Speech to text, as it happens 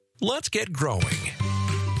Let's get growing.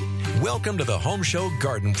 Welcome to the HomeShow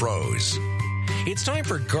Garden Pros. It's time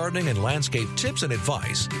for gardening and landscape tips and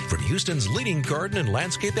advice from Houston's leading garden and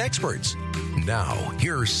landscape experts. Now,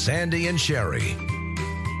 here's Sandy and Sherry.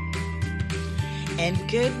 And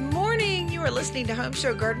good morning. You are listening to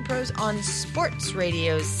HomeShow Garden Pros on Sports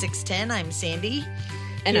Radio 610. I'm Sandy.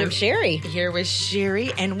 And I'm Sherry. Here with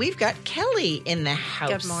Sherry. And we've got Kelly in the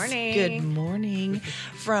house. Good morning. Good morning.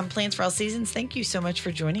 From Plants for All Seasons, thank you so much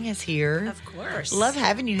for joining us here. Of course. Love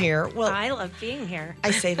having you here. Well, I love being here.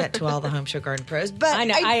 I say that to all the HomeShow Garden Pros, but I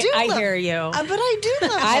know. I hear you. But I do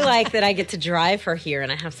love I like that I get to drive her here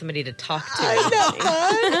and I have somebody to talk to. I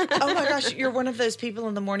know. Oh my gosh, you're one of those people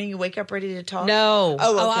in the morning you wake up ready to talk? No.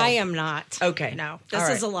 Oh, okay. I am not. Okay. No. This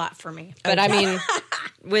is a lot for me. But I mean,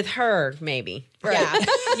 with her, maybe. Right.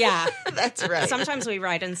 Yeah. That's right. Sometimes we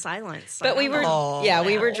ride in silence. But we were, Oh.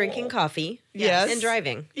 we were drinking coffee. Yes. And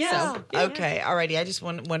driving. Yeah. So, Okay. Alrighty. I just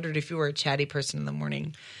wondered if you were a chatty person in the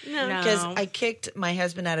morning. No. Because I kicked my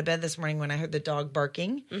husband out of bed this morning when I heard the dog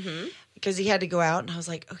barking. Because he had to go out, and I was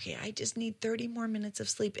like, okay, I just need 30 more minutes of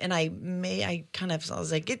sleep. And I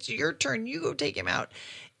was like, it's your turn. You go take him out.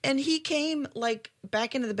 And he came like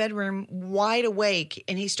back into the bedroom wide awake,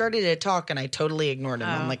 and he started to talk, and I totally ignored him.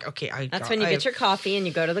 I'm like, okay, that's when you get your coffee and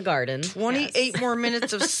you go to the garden. 28 more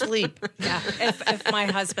minutes of sleep. Yeah. If my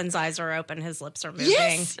husband's eyes are open, his lips are moving.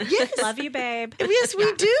 Yes. Love you, babe. Yes,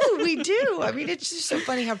 we do. We do. I mean, it's just so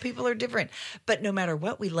funny how people are different. But no matter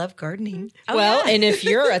what, we love gardening. And if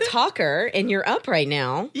you're a talker and you're up right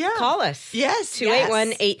now, call us. Yes.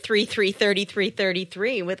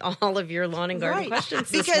 281-833-3333 with all of your lawn and garden questions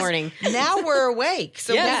this morning. Now we're awake,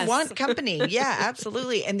 so Yes. we want company. Yeah,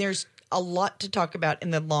 absolutely. And there's a lot to talk about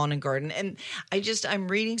in the lawn and garden. And I'm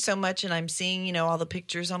reading so much, and I'm seeing, all the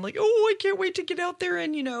pictures. I'm like, oh, I can't wait to get out there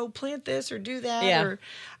and, plant this or do that. Yeah.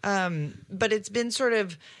 But it's been sort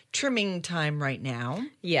of trimming time right now.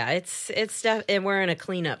 Yeah, it's and we're in a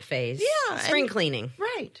cleanup phase. Yeah. Spring cleaning.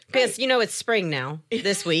 Right. Because, it's spring now,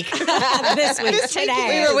 this week. This week,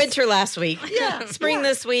 today. We were winter last week. Yeah. Spring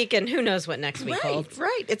this week, and who knows what next week holds.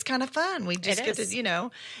 Right. It's kind of fun. We just It get is.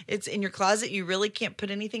 to, it's in your closet. You really can't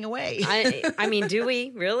put anything away. I mean, do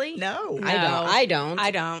we really? No. I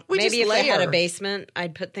don't. We Maybe just if I had layer. a basement,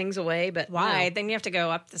 I'd put things away. But Why? no. Then you have to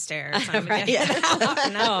go up the stairs. Right.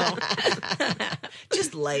 No.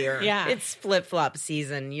 Just layer. Yeah. It's flip-flop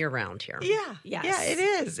season year-round here. Yeah. Yes. Yeah, it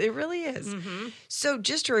is. It really is. So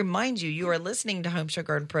just to remind you, you are listening to HomeShow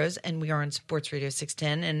Garden Pros, and we are on Sports Radio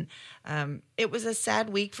 610. And it was a sad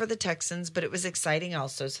week for the Texans, but it was exciting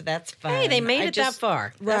also. So that's fun. Hey, they made it that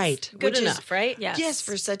far. Right. That's good Which is- enough, right? Yes. Yes,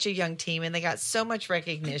 for such a young team. And they got so much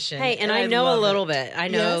recognition. Hey, and I know a love little it. bit. I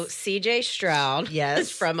know Yes. C.J. Stroud Yes.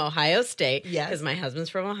 is from Ohio State. Yes. Because my husband's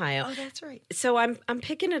from Ohio. Oh, that's right. So I'm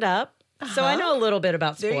picking it up. So I know a little bit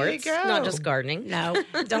about There you sports, go. not just gardening. No.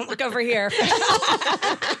 Don't look over here.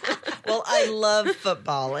 Well, I love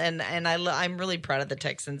football, and I'm really proud of the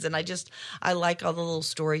Texans, and I like all the little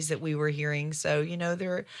stories that we were hearing. So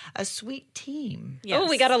they're a sweet team. Yes. Oh,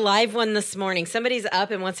 we got a live one this morning. Somebody's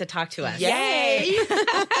up and wants to talk to us. Yay!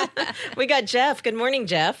 We got Jeff. Good morning,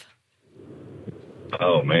 Jeff.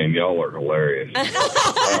 Oh, man, y'all are hilarious.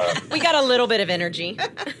 We got a little bit of energy.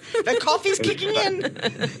 The coffee's kicking in.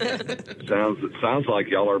 Sounds like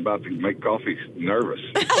y'all are about to make coffee nervous.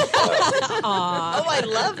 Oh, I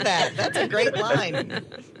love that. That's a great line.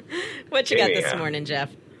 What you got this Anyhow. morning, Jeff?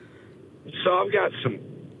 So I've got some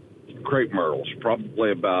crepe myrtles,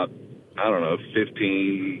 probably about, 12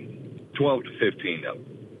 to 15 of them.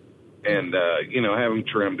 And, have them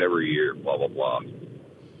trimmed every year, blah, blah, blah.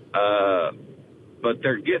 But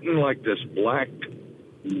they're getting like this black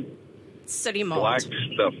City mold. black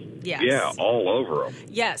stuff. Yes. Yeah, all over them.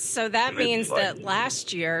 Yes, so that It's means like- that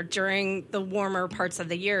last year, during the warmer parts of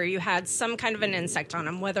the year, you had some kind of an insect on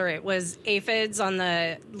them, whether it was aphids on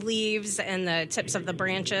the leaves and the tips of the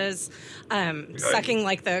branches, sucking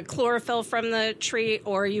like the chlorophyll from the tree,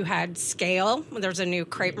 or you had scale. There's a new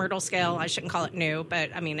crepe myrtle scale. I shouldn't call it new,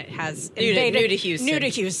 but I mean, it has New to Houston. New to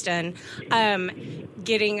Houston.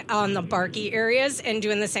 Getting on the barky areas and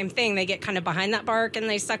doing the same thing. They get kind of behind that bark and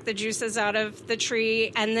they suck the juices out of the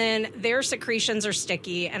tree, and then their secretions are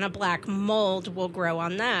sticky and a black mold will grow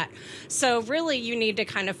on that. So really you need to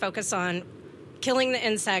kind of focus on killing the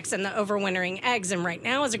insects and the overwintering eggs, and right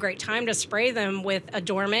now is a great time to spray them with a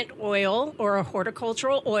dormant oil or a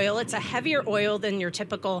horticultural oil. It's a heavier oil than your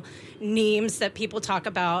typical neems that people talk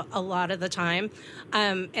about a lot of the time,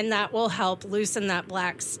 and that will help loosen that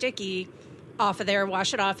black sticky off of there,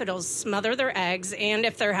 wash it off. It'll smother their eggs, and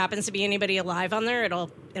if there happens to be anybody alive on there,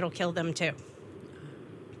 it'll kill them too.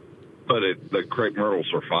 But the crepe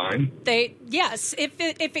myrtles are fine? Yes. If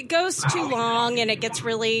it goes too long and it gets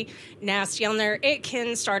really nasty on there, it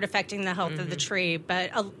can start affecting the health of the tree.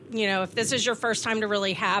 But, if this is your first time to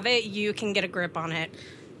really have it, you can get a grip on it.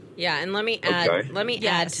 Yeah, and let me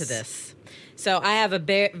add to this. So I have a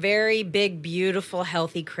very big, beautiful,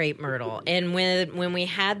 healthy crepe myrtle. And when we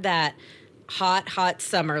had that hot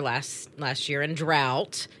summer last year and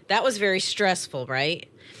drought, that was very stressful, right?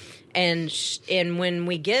 And when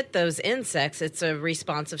we get those insects, it's a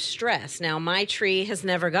response of stress. Now, my tree has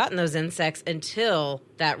never gotten those insects until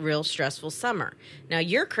that real stressful summer. Now,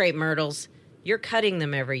 your crepe myrtles, you're cutting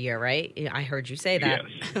them every year, right? I heard you say that.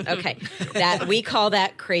 Yes. Okay. We call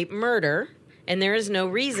that crepe murder, and there is no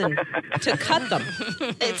reason to cut them.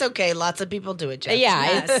 It's okay. Lots of people do it, Jeff.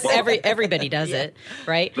 Yeah, it's everybody does it,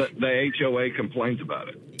 right? The HOA complains about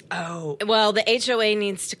it. Oh. Well, the HOA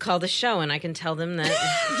needs to call the show, and I can tell them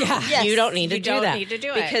that you don't need to do that.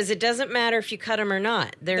 Because it doesn't matter if you cut them or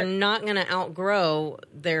not. They're not going to outgrow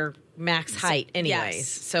their max height anyways. Yes.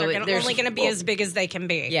 So they're only going to be as big as they can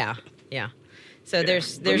be. Yeah. So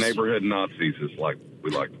there's the neighborhood Nazis is like we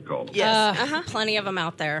like to call them. Yes. Plenty of them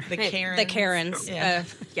out there. The Karens. The Karens.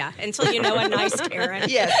 Until you know a nice Karen.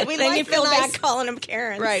 Yes. Then you feel bad calling them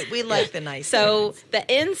Karens. Right. We like the nice So Karens.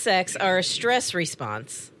 the insects are a stress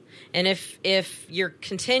response. And if you're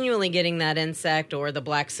continually getting that insect or the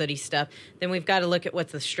black sooty stuff, then we've got to look at what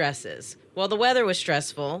the stress is. Well, the weather was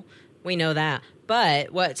stressful. We know that.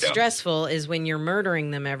 But what's stressful is when you're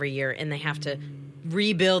murdering them every year and they have to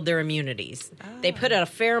rebuild their immunities. They put a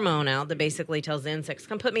pheromone out that basically tells the insects,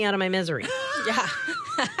 come put me out of my misery. Yeah.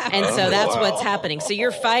 And so that's what's happening. So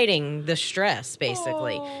you're fighting the stress,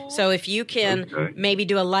 basically. So if you can maybe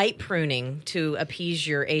do a light pruning to appease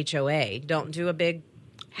your HOA, don't do a big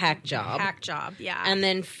hack job, yeah. And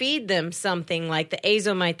then feed them something like the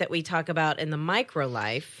azomite that we talk about in the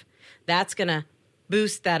microlife. That's going to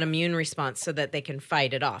boost that immune response so that they can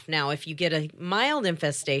fight it off. Now, if you get a mild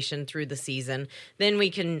infestation through the season, then we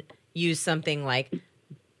can use something like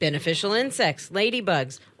beneficial insects,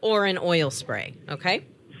 ladybugs, or an oil spray, okay?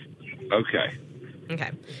 Okay.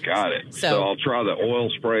 Got it. So I'll try the oil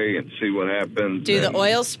spray and see what happens. Do the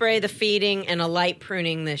oil spray, the feeding, and a light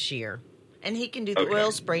pruning this year. And he can do the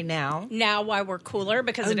oil spray now. Now, while we're cooler,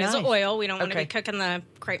 because it is nice. oil, we don't want to be cooking the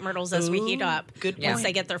crepe myrtles as we heat up. Good point. Once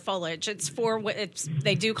they get their foliage,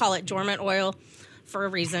 they do call it dormant oil for a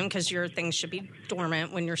reason, because your things should be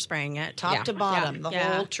dormant when you're spraying it, top to bottom, the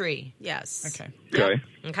whole tree. Yes. Okay.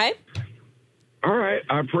 All right.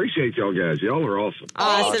 I appreciate y'all guys. Y'all are awesome.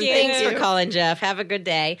 Awesome. Thanks for calling, Jeff. Have a good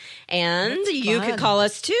day. And you can call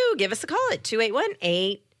us too. Give us a call at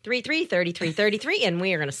 281-833-3333, and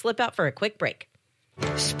we are going to slip out for a quick break.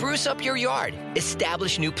 Spruce up your yard.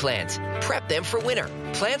 Establish new plants. Prep them for winter.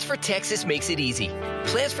 Plants for Texas makes it easy.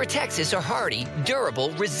 Plants for Texas are hardy, durable,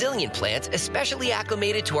 resilient plants, especially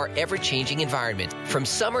acclimated to our ever-changing environment. From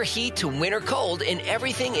summer heat to winter cold and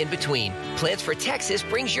everything in between, Plants for Texas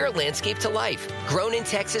brings your landscape to life. Grown in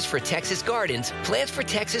Texas for Texas gardens, Plants for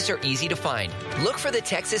Texas are easy to find. Look for the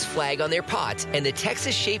Texas flag on their pots and the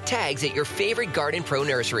Texas-shaped tags at your favorite Garden Pro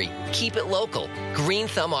nursery. Keep it local. Green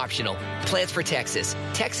thumb optional. Plants for Texas.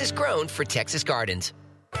 Texas grown for Texas gardens.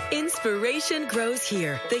 Inspiration grows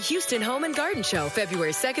here. The Houston Home and Garden Show,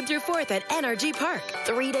 February 2nd through 4th at NRG Park.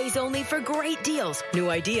 3 days only for great deals, new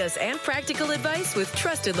ideas, and practical advice with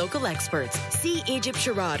trusted local experts. See Egypt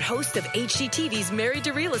Sherrod, host of HGTV's Married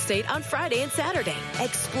to Real Estate, on Friday and Saturday.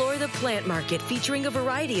 Explore the plant market featuring a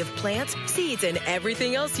variety of plants, seeds, and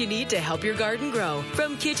everything else you need to help your garden grow.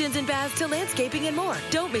 From kitchens and baths to landscaping and more.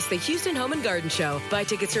 Don't miss the Houston Home and Garden Show. Buy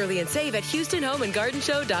tickets early and save at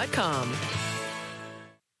HoustonHomeandGardenShow.com.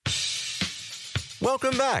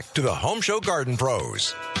 Welcome back to the Home Show Garden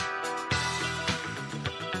Pros.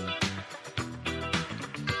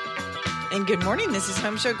 And good morning. This is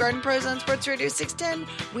Home Show Garden Pros on Sports Radio 610.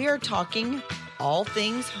 We are talking all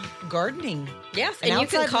things gardening. Yes, and you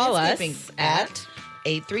can call us at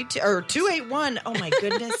 281. Oh my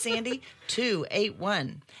goodness, Sandy.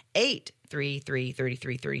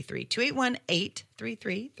 281-833-3333.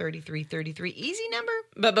 281-833-3333. Easy number.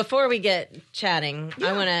 But before we get chatting,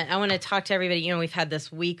 I want to talk to everybody. You know, we've had this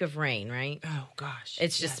week of rain, right? Oh gosh.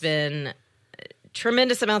 It's just been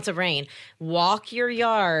tremendous amounts of rain. Walk your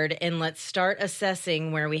yard and let's start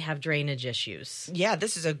assessing where we have drainage issues. Yeah,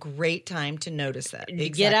 this is a great time to notice that. Exactly.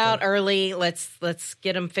 Get out early. Let's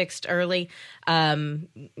get them fixed early.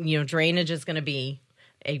 Drainage is going to be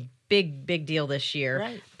a big deal this year.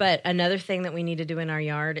 Right. But another thing that we need to do in our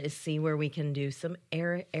yard is see where we can do some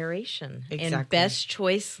aeration. Exactly. And Best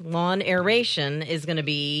Choice Lawn Aeration is going to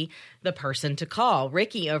be the person to call.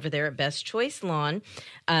 Ricky over there at Best Choice Lawn,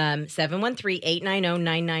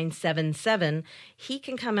 713-890-9977. He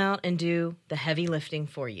can come out and do the heavy lifting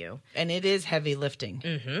for you. And it is heavy lifting.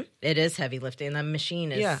 Mm-hmm. It is heavy lifting. The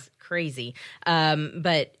machine is crazy.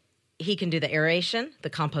 But he can do the aeration, the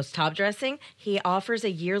compost top dressing. He offers a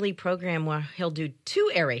yearly program where he'll do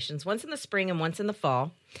 2 aerations, once in the spring and once in the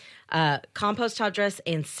fall. Compost top dress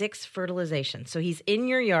and 6 fertilization. So he's in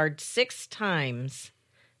your yard 6 times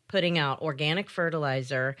putting out organic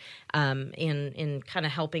fertilizer in kind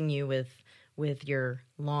of helping you with your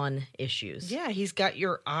lawn issues. Yeah, he's got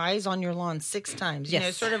your eyes on your lawn 6 times. You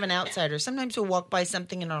know, sort of an outsider. Sometimes we'll walk by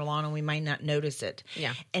something in our lawn and we might not notice it.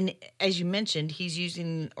 Yeah. And as you mentioned, he's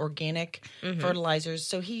using organic fertilizers,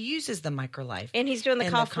 so he uses the microlife. And he's doing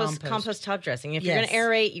the compost top dressing. If you're going to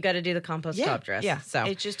aerate, you got to do the compost top dress. Yeah, so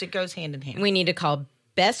it goes hand in hand. we need to call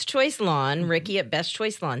Best Choice Lawn, Ricky at Best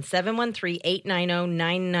Choice Lawn,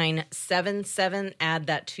 713-890-9977. Add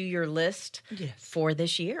that to your list for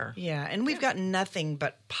this year. Yeah, and we've got nothing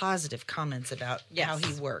but positive comments about how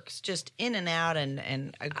he works. Just in and out and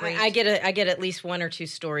a great... I get at least 1 or 2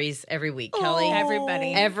 stories every week, Kelly.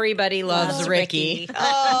 Everybody loves Ricky.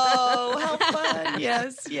 Oh, how fun.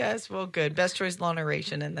 Yes. Well, good. Best Choice Lawn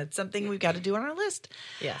Aeration, and that's something we've got to do on our list.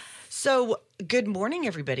 Yeah. So, good morning,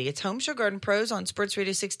 everybody. It's Home Show Garden Pros on Sports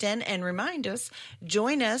Radio 610. And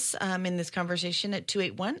join us in this conversation at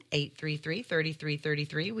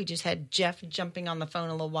 281-833-3333. We just had Jeff jumping on the phone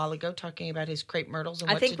a little while ago talking about his crepe myrtles and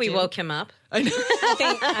what to do. I think we woke him up.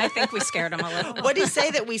 I think we scared him a little. What did he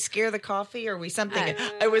say, that we scare the coffee or we something?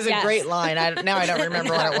 It was a great line. Now I don't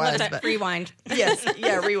remember what it was. But rewind. Yes.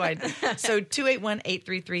 Yeah, rewind. So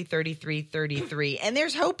 281-833-3333. And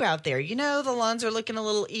there's hope out there. You know, the lawns are looking a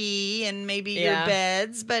little and maybe your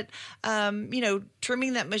beds, but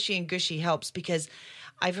trimming that mushy and gushy helps, because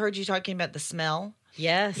I've heard you talking about the smell.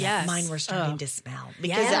 Yes. Mine were starting to smell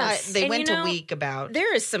because they went a week about.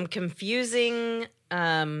 There is some confusing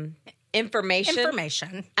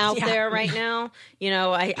information out there right now. You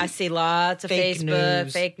know, I see lots of fake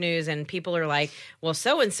news, and people are like, well,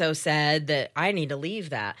 so-and-so said that I need to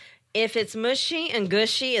leave that. If it's mushy and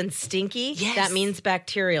gushy and stinky, that means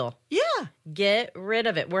bacterial. Yeah. Get rid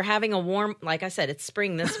of it. We're having a warm, like I said, it's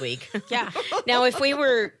spring this week. Now, if we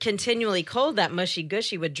were continually cold, that mushy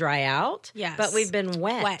gushy would dry out. Yes. But we've been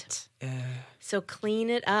wet. So clean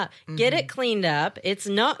it up. Get it cleaned up. It's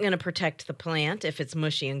not going to protect the plant if it's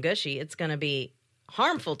mushy and gushy. It's going to be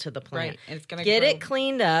harmful to the plant. Right. And it's going to get it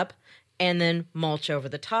cleaned up. And then mulch over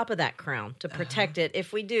the top of that crown to protect it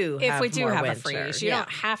if we do have a freeze. You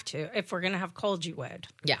don't have to. If we're going to have cold, you would.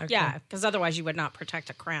 Yeah. Okay. Yeah, because otherwise you would not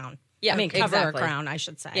protect a crown. Yeah, I mean, cover a crown, I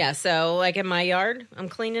should say. Yeah, so like in my yard, I'm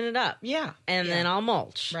cleaning it up. Yeah. And then I'll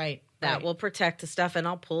mulch. Right. That will protect the stuff, and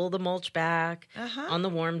I'll pull the mulch back on the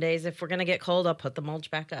warm days. If we're going to get cold, I'll put the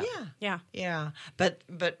mulch back up. Yeah. But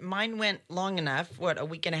mine went long enough, a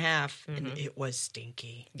week and a half, and it was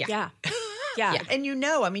stinky. Yeah. And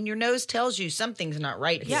your nose tells you something's not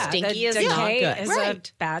right here. Yeah, stinky is not good. Is a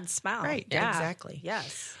bad smell. Right, exactly.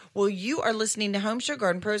 Yes. Well, you are listening to Home Show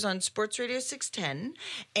Garden Pros on Sports Radio 610,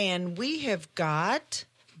 and we have got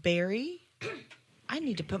Barry. I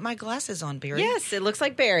need to put my glasses on, Barry. Yes, it looks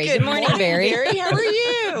like Barry. Good morning, Barry. Barry. How are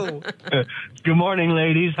you? Good morning,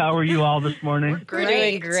 ladies. How are you all this morning? We're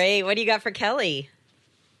doing great. What do you got for Kelly?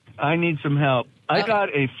 I need some help. I got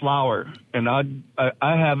a flower, and I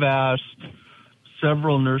have asked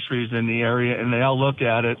several nurseries in the area, and they all look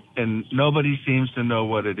at it, and nobody seems to know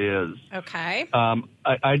what it is. Okay.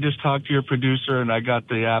 I just talked to your producer, and I got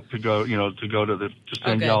the app to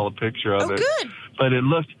send y'all a picture of it. Good. But it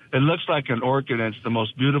looks like an orchid, and it's the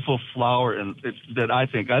most beautiful flower, and I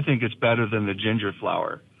think it's better than the ginger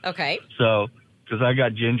flower. Okay. So, because I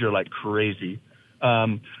got ginger like crazy.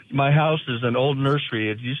 My house is an old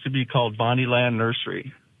nursery. It used to be called Bonnieland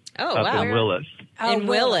Nursery. Oh, up wow. in Willis. In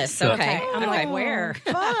Willis, okay. I'm like, where?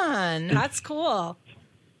 Fun. That's cool.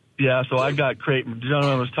 Yeah, so I got the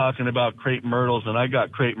gentleman was talking about crepe myrtles, and I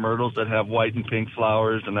got crepe myrtles that have white and pink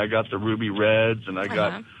flowers, and I got the ruby reds, and I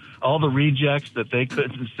got all the rejects that they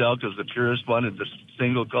couldn't sell because the purest one is the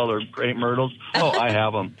single color crepe myrtles. Oh, I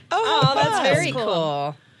have them. Oh, that's very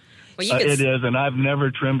cool. Well, it is, and I've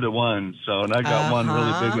never trimmed a one, and I got one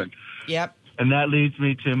really big one. Yep. And that leads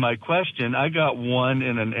me to my question. I got one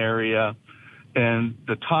in an area, and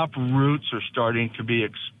the top roots are starting to be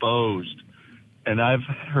exposed. and I've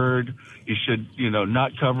heard you should,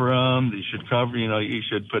 not cover them. You should cover, you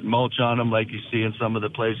should put mulch on them, like you see in some of the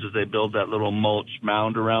places they build that little mulch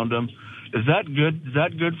mound around them. Is that good? Is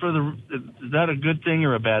that good is that a good thing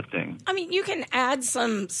or a bad thing? I mean, you can add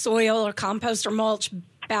some soil or compost or mulch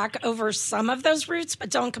back over some of those roots, but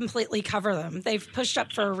don't completely cover them. They've pushed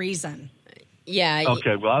up for a reason. Yeah.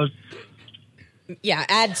 Okay. Well,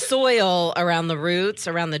 add soil around the roots,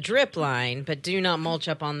 around the drip line, but do not mulch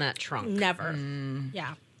up on that trunk. Never.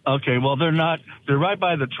 Yeah. Okay. Well, they're right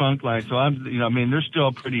by the trunk line. So they're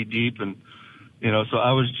still pretty deep, and, so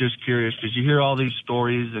I was just curious because you hear all these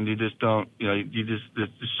stories and you just don't, there's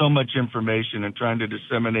so much information, and trying to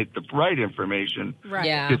disseminate the right information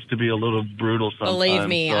gets to be a little brutal sometimes. Believe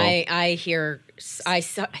me, so. I hear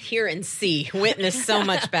and witness so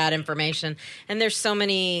much bad information. And there's so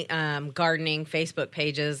many gardening Facebook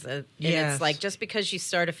pages. And it's like, just because you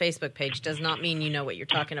start a Facebook page does not mean you know what you're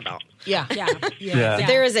talking about. Yeah. So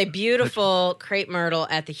there is a beautiful crepe myrtle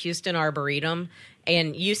at the Houston Arboretum,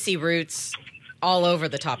 and you see roots all over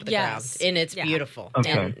the top of the ground, and it's beautiful.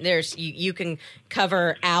 Okay. And there's you can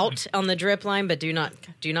cover out on the drip line, but do not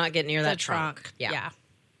get near that trunk. Yeah.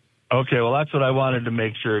 Okay, well, that's what I wanted to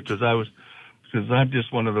make sure, because I'm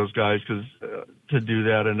just one of those guys to do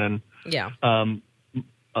that. And then I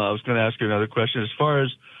was going to ask you another question as far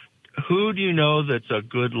as who do you know that's a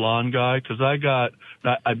good lawn guy? Because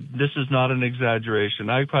this is not an exaggeration.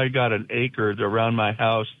 I probably got an acre around my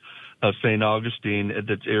house of St. Augustine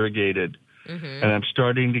that's irrigated. Mm-hmm. And I'm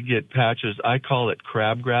starting to get patches. I call it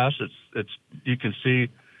crabgrass. It's you can see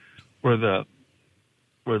where the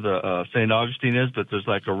St. Augustine is, but there's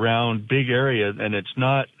like a round big area, and it's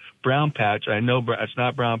not brown patch. I know it's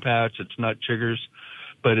not brown patch. It's not chiggers,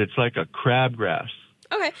 but it's like a crabgrass.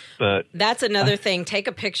 Okay, but that's another thing. Take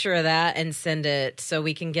a picture of that and send it so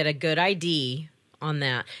we can get a good ID on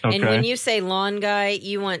that. Okay. And when you say lawn guy,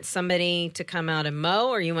 you want somebody to come out and mow,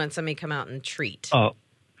 or you want somebody to come out and treat? Oh.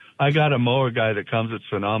 I got a mower guy that comes. It's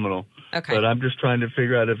phenomenal. Okay. But I'm just trying to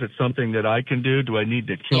figure out if it's something that I can do. Do I need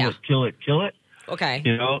to kill it? Okay.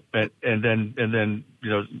 And then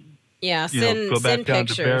go back down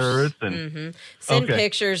pictures. to bare earth and send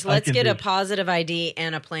pictures. Let's get a positive ID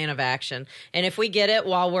and a plan of action. And if we get it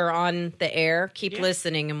while we're on the air, keep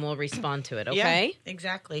listening and we'll respond to it. Okay. Yeah,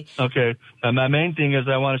 exactly. Okay. My main thing is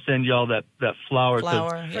I want to send y'all that flower.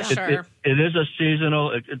 For sure. It is a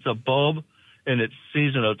seasonal. It's a bulb. And it's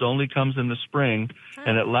seasonal. It only comes in the spring,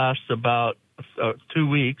 and it lasts about 2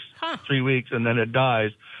 weeks, 3 weeks, and then it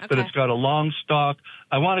dies. Okay. But it's got a long stalk.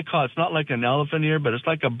 I want to call it, it's not like an elephant ear, but it's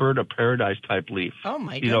like a bird of paradise type leaf. Oh,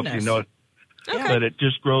 my goodness. Okay. But it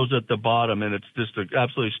just grows at the bottom, and it's just an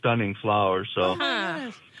absolutely stunning flower. So.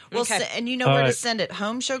 Well, and you know where to send it,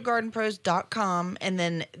 HomeShowGardenPros.com, and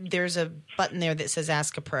then there's a button there that says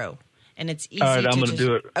Ask a Pro. And it's easy. All right, I'm going to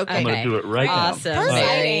do it. Okay. I'm going to do it right now. Awesome.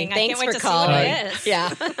 Thanks for calling.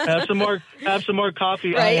 Yeah. Have some more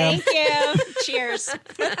coffee. Right. Thank you. Cheers.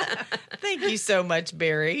 Thank you so much,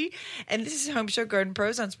 Barry. And this is Home Show Garden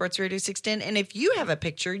Pros on Sports Radio 610. And if you have a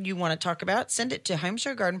picture you want to talk about, send it to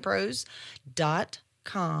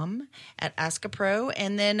HomeShowGardenPros.com at Ask a Pro,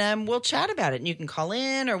 and then we'll chat about it. And you can call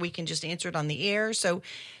in, or we can just answer it on the air. So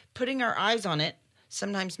putting our eyes on it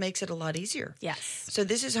sometimes makes it a lot easier. Yes. So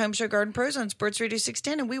this is Home Show Garden Pros on Sports Radio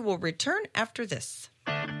 610, and we will return after this.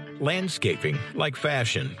 Landscaping, like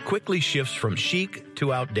fashion, quickly shifts from chic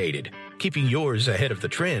to outdated. Keeping yours ahead of the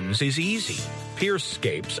trends is easy.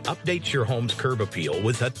 Piercescapes updates your home's curb appeal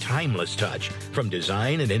with a timeless touch, from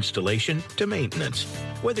design and installation to maintenance.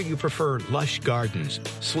 Whether you prefer lush gardens,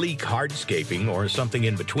 sleek hardscaping, or something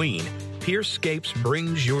in between, Piercescapes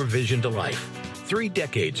brings your vision to life. 3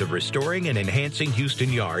 decades of restoring and enhancing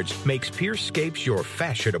Houston yards makes Piercescapes your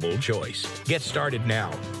fashionable choice. Get started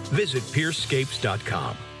now. Visit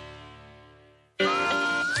Piercescapes.com.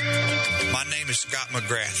 My name is Scott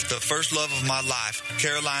McGrath. The first love of my life,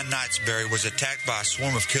 Caroline Knightsbury, was attacked by a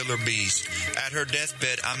swarm of killer bees. At her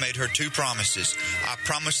deathbed, I made her 2 promises. I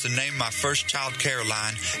promised to name my first child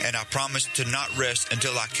Caroline, and I promised to not rest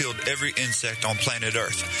until I killed every insect on planet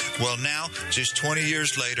Earth. Well, now, just 20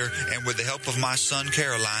 years later, and with the help of my son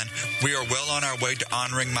Caroline, we are well on our way to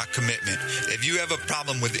honoring my commitment. If you have a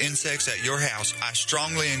problem with insects at your house, I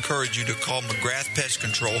strongly encourage you to call McGrath Pest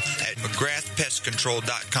Control at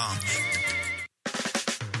McGrathPestControl.com.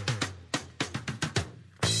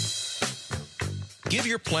 Give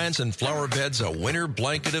your plants and flower beds a winter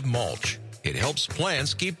blanket of mulch. It helps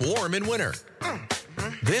plants keep warm in winter.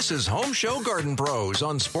 This is Home Show Garden Pros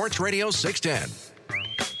on Sports Radio 610.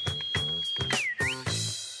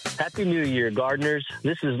 Happy New Year, gardeners.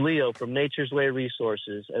 This is Leo from Nature's Way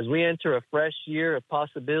Resources. As we enter a fresh year of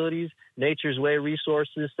possibilities, Nature's Way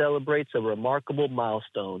Resources celebrates a remarkable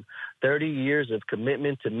milestone, 30 years of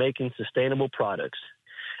commitment to making sustainable products.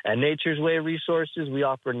 At Nature's Way Resources, we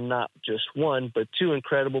offer not just one, but two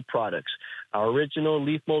incredible products, our original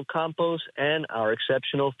leaf mold compost and our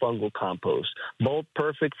exceptional fungal compost, both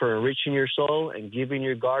perfect for enriching your soil and giving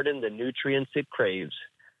your garden the nutrients it craves.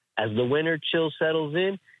 As the winter chill settles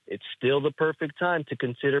in, it's still the perfect time to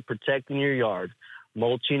consider protecting your yard.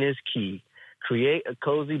 Mulching is key. Create a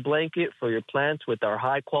cozy blanket for your plants with our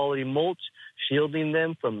high-quality mulch, shielding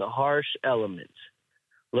them from the harsh elements.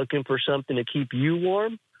 Looking for something to keep you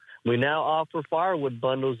warm? We now offer firewood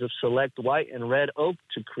bundles of select white and red oak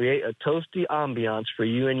to create a toasty ambiance for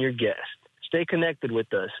you and your guests. Stay connected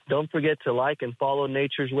with us. Don't forget to like and follow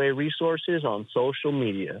Nature's Way Resources on social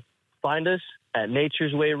media. Find us at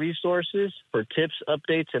Nature's Way Resources for tips,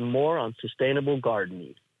 updates, and more on sustainable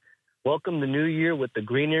gardening. Welcome the new year with a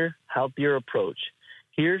greener, healthier approach.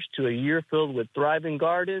 Here's to a year filled with thriving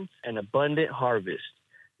gardens and abundant harvest.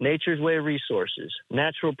 Nature's Way Resources,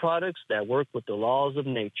 natural products that work with the laws of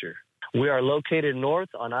nature. We are located north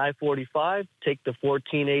on I-45. Take the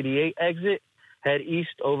 1488 exit, head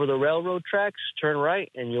east over the railroad tracks, turn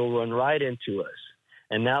right, and you'll run right into us.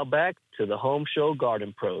 And now back to the Home Show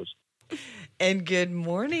Garden Pros. And good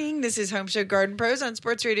morning. This is Home Show Garden Pros on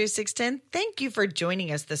Sports Radio 610. Thank you for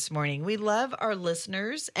joining us this morning. We love our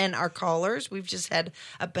listeners and our callers. We've just had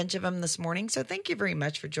a bunch of them this morning. So thank you very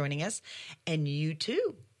much for joining us. And you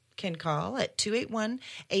too can call at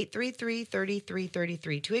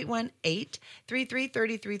 281-833-3333,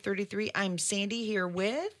 281-833-3333. I'm Sandy here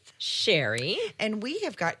with Sherry. And we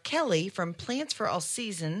have got Kelly from Plants for All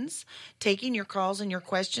Seasons taking your calls and your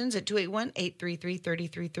questions at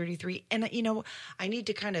 281-833-3333. And, you know, I need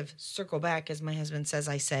to kind of circle back, as my husband says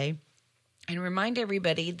I say, and remind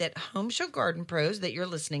everybody that Home Show Garden Pros that you're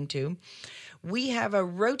listening to, we have a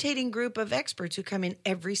rotating group of experts who come in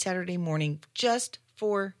every Saturday morning just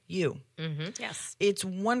for you. Mm-hmm. Yes. It's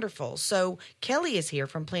wonderful. So Kelly is here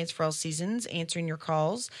from Plants for All Seasons answering your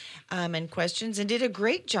calls and questions, and did a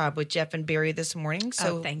great job with Jeff and Barry this morning.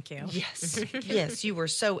 So thank you. Yes. Yes, you were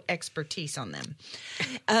so expertise on them.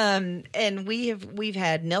 And we've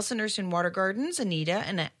had Nelson Nursery Water Gardens, Anita,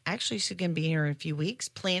 and actually she's going to be here in a few weeks.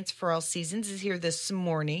 Plants for All Seasons is here this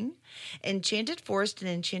morning. Enchanted Forest and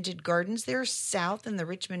Enchanted Gardens, they're south in the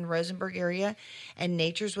Richmond-Rosenberg area. And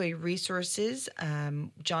Nature's Way Resources,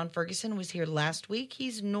 John Ferguson was here last week.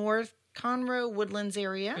 He's north Conroe Woodlands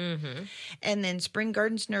area. Mm-hmm. And then Spring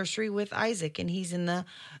Gardens Nursery with Isaac, and he's in the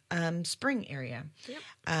spring area. Yep.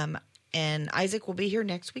 And Isaac will be here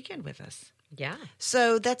next weekend with us. Yeah.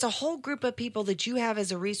 So that's a whole group of people that you have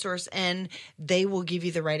as a resource, and they will give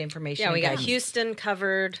you the right information. Yeah, we got Houston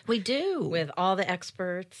covered. We do. With all the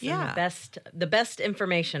experts and the best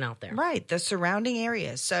information out there. Right, the surrounding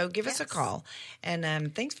areas. So give us a call.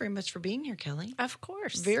 And thanks very much for being here, Kelly. Of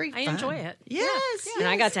course. Very fun. I enjoy it. Yes. And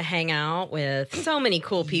I got to hang out with so many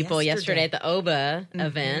cool people yesterday at the OBA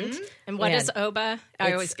event. And what is OBA?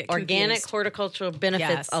 I always get confused. Organic Horticultural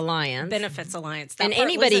Benefits Alliance. Benefits Alliance. And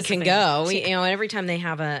anybody can go. You know, every time they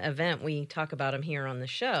have an event, we talk about them here on the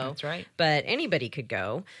show. That's right. But anybody could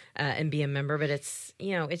go and be a member. But it's,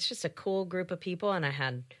 you know, it's just a cool group of people. And I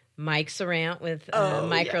had Mike Sarant with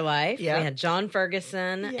Microlife. Yeah. We had John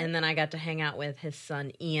Ferguson. Yeah. And then I got to hang out with his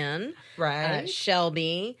son, Ian. Right.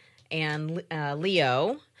 Shelby and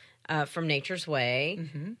Leo from Nature's Way.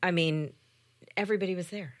 Mm-hmm. I mean, everybody was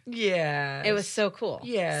there. Yeah. It was so cool.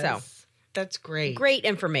 Yeah. So. That's great. Great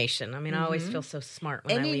information. I mean, I always feel so smart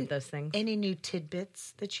when I leave those things. Any new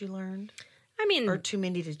tidbits that you learned? I mean, or too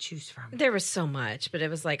many to choose from? There was so much, but it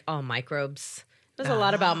was like all microbes. It was a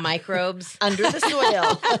lot about microbes. Under the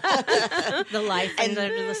soil. The life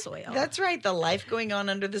under the soil. That's right. The life going on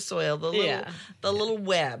under the soil. The little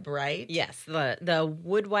web, right? Yes. The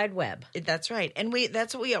wood wide web. That's right. And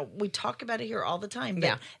that's what we talk about it here all the time.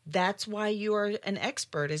 But that's why you are an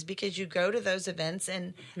expert, is because you go to those events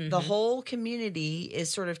and the whole community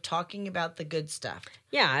is sort of talking about the good stuff.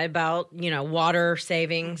 Yeah, about, you know, water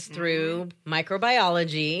savings through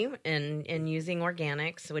microbiology and using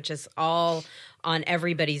organics, which is all on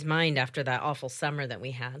everybody's mind after that awful summer that we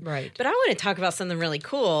had. Right. But I want to talk about something really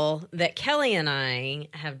cool that Kelly and I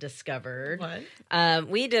have discovered. What?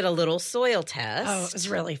 We did a little soil test. Oh, it was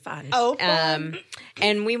really fun. Oh, fun.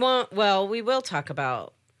 And we will talk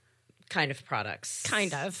about kind of products.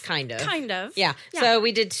 Kind of. Yeah. So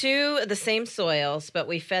we did two of the same soils, but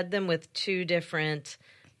we fed them with two different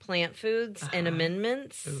plant foods and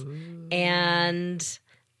amendments. Ooh. And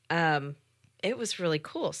it was really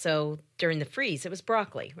cool. So during the freeze, it was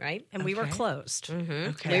broccoli, right? And we were closed. Mm-hmm.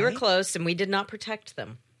 Okay. We were closed, and we did not protect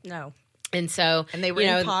them. No. And so, and they were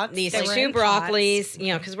in pots. These two broccolis,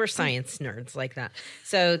 because we're science nerds like that.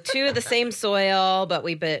 So 2 of the same soil, but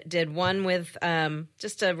we did one with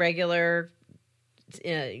just a regular,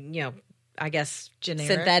 I guess, generic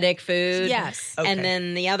synthetic food. Yes. Okay. And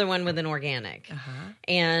then the other one with an organic.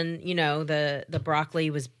 And, the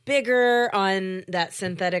broccoli was bigger on that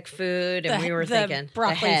synthetic food. And we were thinking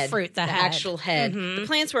broccoli fruit, the actual head. Mm-hmm. The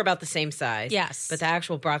plants were about the same size. Yes. But the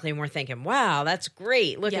actual broccoli, and we're thinking, wow, that's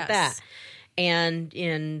great. Look at that. And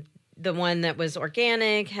in the one that was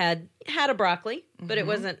organic had a broccoli, but it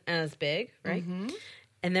wasn't as big, right? Mm-hmm.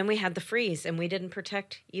 And then we had the freeze, and we didn't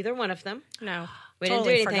protect either one of them. No. We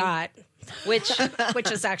totally didn't do anything. Forgot.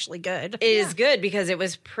 Which is actually good. It is good because it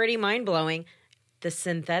was pretty mind-blowing. The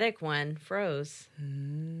synthetic one froze.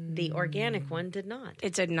 The organic one did not.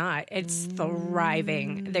 It did not. It's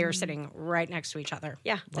thriving. They were sitting right next to each other.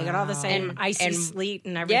 Yeah. They got all the same icy sleet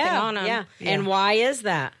and everything on them. Yeah. And why is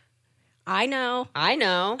that? I know.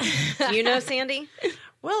 Do you know, Sandy?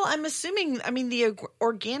 Well, I'm assuming, the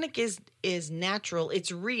organic is natural.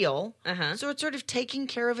 It's real. So it's sort of taking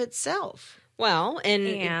care of itself. Well,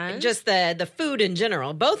 and just the food in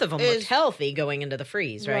general, both of them looked healthy going into the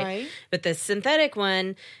freeze, right? But the synthetic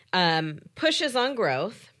one pushes on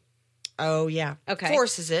growth. Oh, yeah. Okay.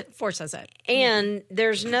 Forces it. And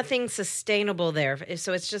there's nothing sustainable there.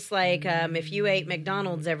 So it's just like if you ate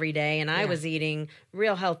McDonald's every day and I was eating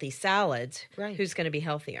real healthy salads, who's going to be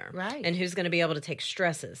healthier? Right. And who's going to be able to take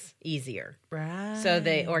stresses easier? Right. So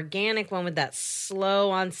the organic one with that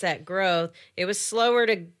slow onset growth, it was slower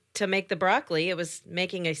to make the broccoli. It was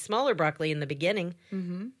making a smaller broccoli in the beginning,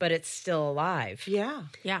 but it's still alive. Yeah.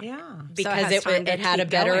 Because so it had a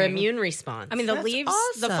better immune response. The leaves,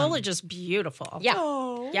 the foliage is beautiful. Yeah.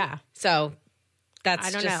 Oh. Yeah. So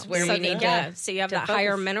that's just where we need to. So you have that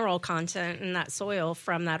higher mineral content in that soil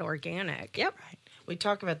from that organic. Yep. Right. We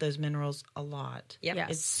talk about those minerals a lot. Yep. Yes.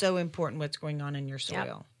 It's so important what's going on in your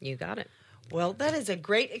soil. Yep. You got it. Well, that is a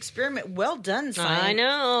great experiment. Well done, science. I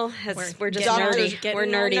know. We're just nerdy. We're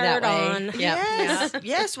nerdy that way. Yes.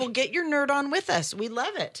 Yes. Well, get your nerd on with us. We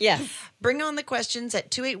love it. Yes. Bring on the questions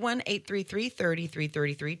at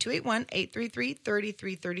 281-833-3333,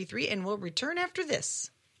 281-833-3333, and we'll return after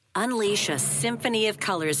this. Unleash a symphony of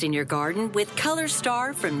colors in your garden with Color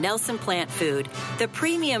Star from Nelson Plant Food, the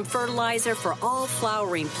premium fertilizer for all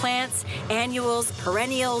flowering plants, annuals,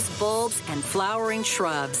 perennials, bulbs, and flowering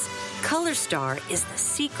shrubs. Color Star is the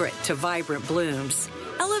secret to vibrant blooms.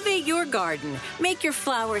 Elevate your garden, make your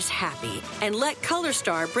flowers happy, and let Color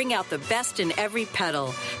Star bring out the best in every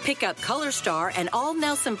petal. Pick up Color Star and all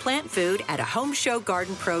Nelson Plant Food at a HomeShow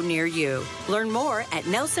Garden Pro near you. Learn more at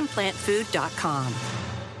nelsonplantfood.com.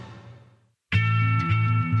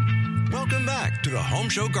 Welcome back to the Home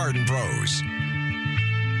Show Garden Pros.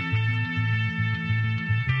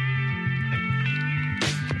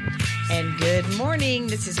 And good morning.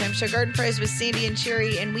 This is Home Show Garden Pros with Sandy and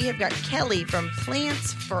Sherry, and we have got Kelly from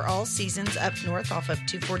Plants for All Seasons up north off of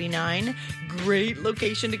 249. Great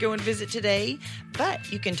location to go and visit today.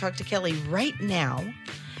 But you can talk to Kelly right now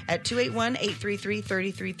at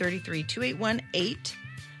 281-833-3333,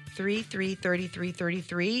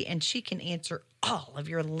 281-833-3333, and she can answer all of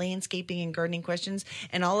your landscaping and gardening questions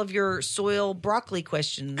and all of your soil broccoli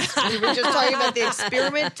questions. We were just talking about the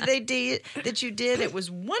experiment that you did. It was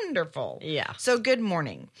wonderful. Yeah. So good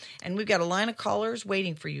morning. And we've got a line of callers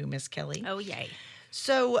waiting for you, Miss Kelly. Oh, yay.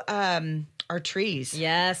 So our trees.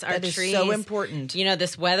 Yes, our trees. That is so important.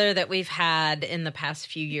 This weather that we've had in the past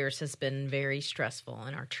few years has been very stressful,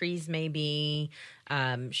 and our trees may be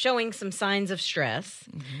showing some signs of stress.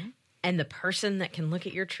 Mm-hmm. And the person that can look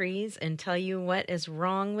at your trees and tell you what is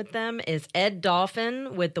wrong with them is Ed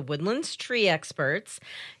Dolphin with the Woodlands Tree Experts.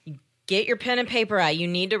 Get your pen and paper out. You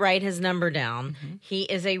need to write his number down. Mm-hmm. He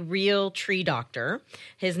is a real tree doctor.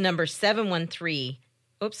 His number is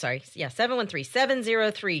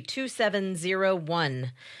 713-703-2701.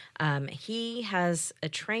 He has a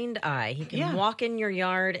trained eye. He can walk in your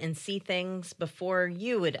yard and see things before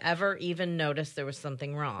you would ever even notice there was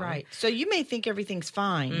something wrong. Right. So you may think everything's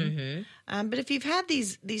fine, but if you've had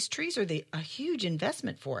these trees are a huge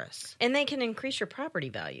investment for us. And they can increase your property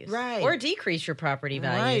values. Right. Or decrease your property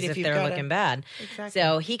values if they're looking bad. Exactly.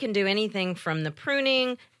 So he can do anything from the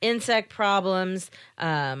pruning, insect problems,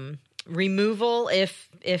 removal if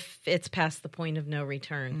it's past the point of no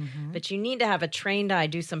return. Mm-hmm. But you need to have a trained eye,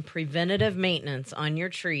 do some preventative maintenance on your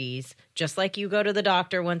trees, just like you go to the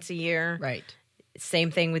doctor once a year. Right.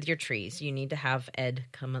 same thing with your trees. You need to have Ed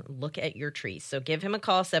come and look at your trees. So give him a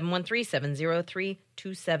call,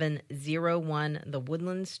 713-703-2701. The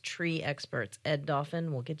Woodlands Tree Experts, Ed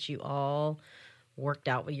Dauphin, will get you all worked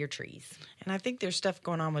out with your trees. And I think there's stuff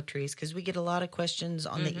going on with trees because we get a lot of questions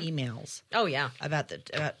on the emails. Oh, yeah. About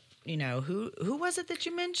who was it that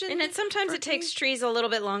you mentioned? And sometimes it takes trees a little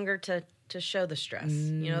bit longer to show the stress.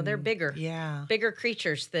 They're bigger. Yeah. Bigger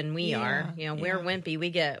creatures than we are. We're wimpy. We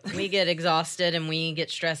get exhausted and we get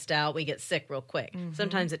stressed out. We get sick real quick.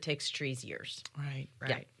 Sometimes it takes trees years. Right.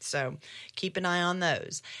 Yeah. So keep an eye on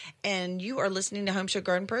those. And you are listening to Home Show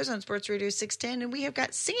Garden Pros on Sports Radio 610, and we have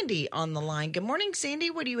got Sandy on the line. Good morning,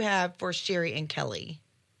 Sandy. What do you have for Sherry and Kelly?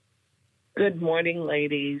 Good morning,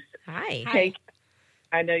 ladies. Hi. Hey,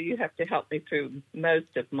 I know you have to help me through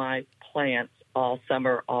most of my plants all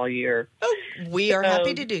summer, all year. Oh, we are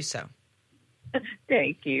happy to do so.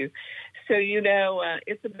 Thank you. So,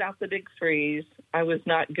 it's about the big freeze. I was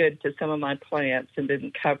not good to some of my plants and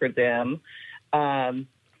didn't cover them. And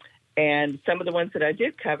some of the ones that I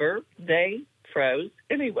did cover, they froze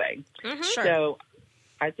anyway. Sure. So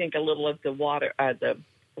I think a little of the the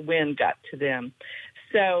wind got to them.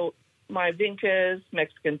 So my vincas,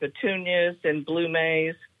 Mexican petunias, and blue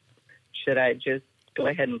mays, should I just go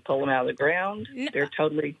ahead and pull them out of the ground? They're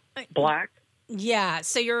totally black. Yeah.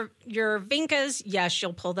 So your vincas, yes,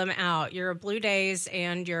 you'll pull them out. Your blue days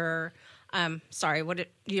and your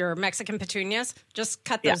your Mexican petunias, just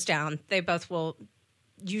cut those down. They both will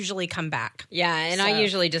usually come back. Yeah, and I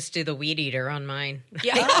usually just do the weed eater on mine.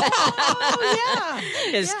 Yeah.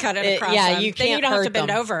 Just cut it across. Yeah, them. you Then can't you don't have to hurt bend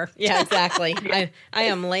them. over. Yeah, exactly. I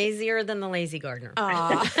am lazier than the lazy gardener.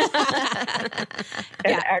 And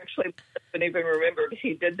actually, I haven't even remembered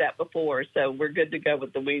he did that before, so we're good to go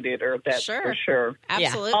with the weed eater. That's for sure.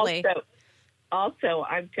 Absolutely. Also,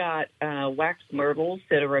 I've got wax myrtles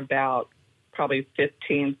that are about probably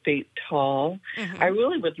 15 feet tall. I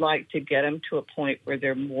really would like to get them to a point where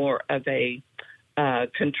they're more of a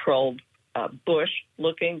controlled bush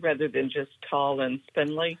looking rather than just tall and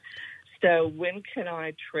spindly. So when can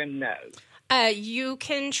I trim those? You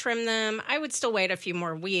can trim them. I would still wait a few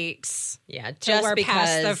more weeks. Yeah, just we're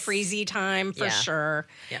past the freezy time for sure.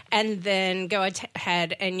 Yeah. And then go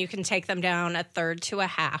ahead and you can take them down a third to a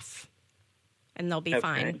half. And they'll be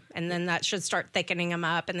fine. And then that should start thickening them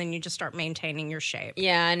up, and then you just start maintaining your shape.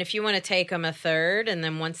 Yeah, and if you want to take them a third, and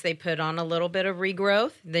then once they put on a little bit of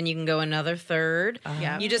regrowth, then you can go another third.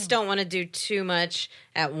 Yeah. You just don't want to do too much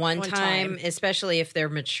at one time, especially if they're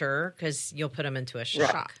mature, because you'll put them into a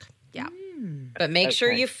shock. Yeah. But make sure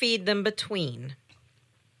you feed them between.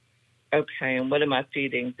 Okay, and what am I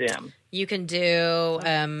feeding them? You can do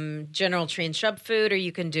general tree and shrub food, or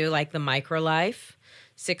you can do like the MicroLife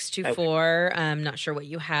 624. I'm not sure what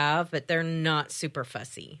you have, but they're not super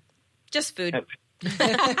fussy. Just food. Just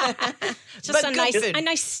a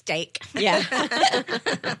nice steak. Yeah.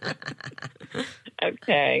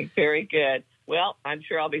 Okay, very good. Well, I'm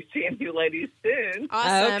sure I'll be seeing you ladies soon.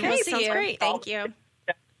 Awesome. Okay, we'll see sounds you. great. Thank you.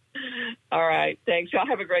 All right, thanks. Y'all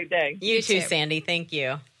have a great day. You too, Sandy. Thank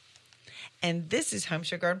you. And this is Home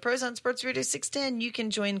Show Garden Pros on Sports Radio 610. You can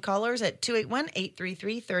join callers at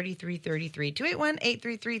 281-833-3333,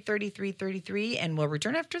 281-833-3333, and we'll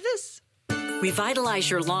return after this. Revitalize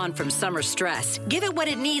your lawn from summer stress. Give it what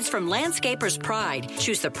it needs from Landscaper's Pride.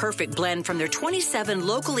 Choose the perfect blend from their 27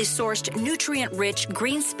 locally sourced, nutrient-rich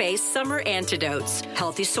green space summer antidotes.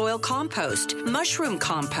 Healthy soil compost, mushroom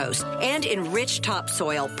compost, and enriched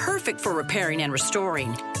topsoil, perfect for repairing and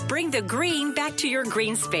restoring. Bring the green back to your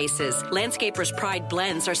green spaces. Landscaper's Pride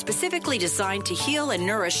blends are specifically designed to heal and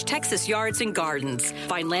nourish Texas yards and gardens.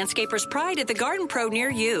 Find Landscaper's Pride at the Garden Pro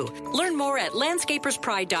near you. Learn more at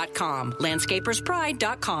landscaperspride.com. landscaperspride.com.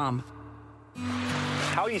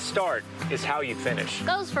 How you start is how you finish.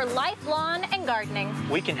 Goes for life, lawn, and gardening.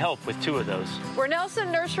 We can help with two of those. We're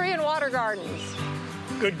Nelson Nursery and Water Gardens.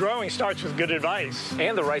 Good growing starts with good advice.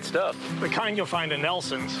 And the right stuff. The kind you'll find in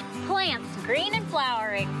Nelson's. Plants, green and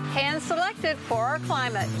flowering. Hand-selected for our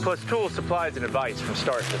climate. Plus tools, supplies, and advice from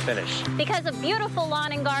start to finish. Because a beautiful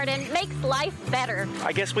lawn and garden makes life better.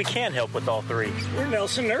 I guess we can help with all three. We're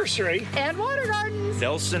Nelson Nursery. And Water Gardens.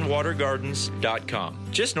 NelsonWaterGardens.com.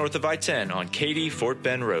 Just north of I-10 on Katy Fort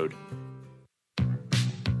Bend Road.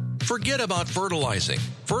 Forget about fertilizing.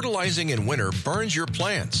 Fertilizing in winter burns your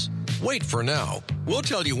plants. Wait for now. We'll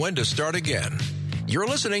tell you when to start again. You're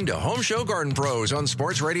listening to Home Show Garden Pros on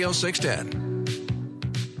Sports Radio 610.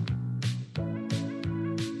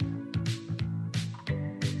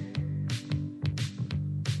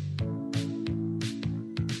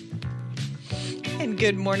 And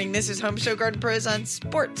good morning. This is Home Show Garden Pros on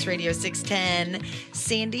Sports Radio 610.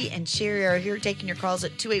 Sandy and Sherry are here taking your calls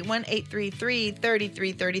at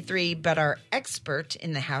 281-833-3333. But our expert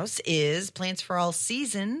in the house is Plants for All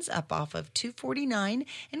Seasons up off of 249.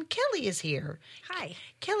 And Kelly is here. Hi.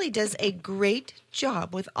 Kelly does a great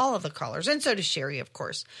job with all of the callers. And so does Sherry, of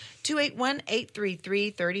course.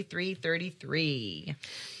 281-833-3333.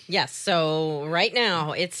 Yes, so right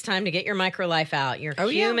now it's time to get your MicroLife out, your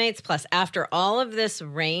Humates Plus. After all of this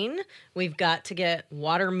rain, we've got to get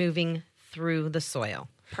water moving through the soil.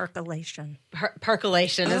 Percolation.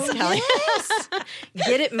 Percolation is Kelly. Yes.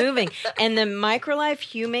 Get it moving. And the MicroLife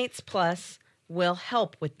Humates Plus will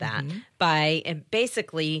help with that by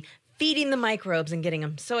basically feeding the microbes and getting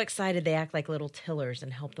them so excited they act like little tillers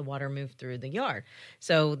and help the water move through the yard.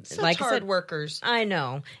 So like I said, workers. I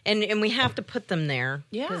know. And we have to put them there.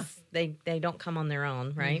 Yeah. Because they don't come on their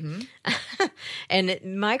own, right? And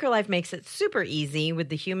MicroLife makes it super easy. With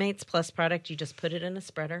the Humates Plus product, you just put it in a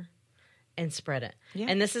spreader and spread it. Yeah.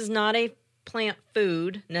 And this is not a plant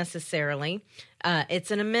food necessarily. It's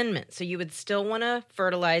an amendment. So you would still want to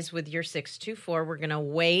fertilize with your 624. We're going to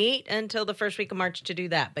wait until the first week of March to do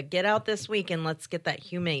that. But get out this week and let's get that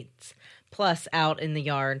Humates Plus out in the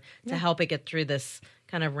yard to help it get through this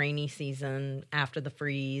kind of rainy season after the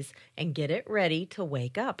freeze and get it ready to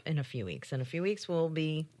wake up in a few weeks. In a few weeks, we'll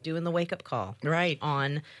be doing the wake up call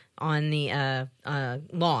on the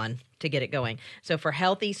lawn to get it going. So for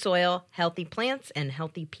healthy soil, healthy plants, and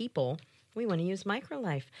healthy people, we want to use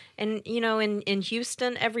MicroLife. And, you know, in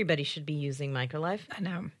Houston, everybody should be using MicroLife. I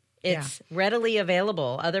know. It's readily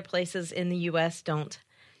available. Other places in the U.S. don't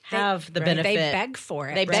have the benefit. They beg for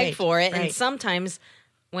it. They beg for it. And sometimes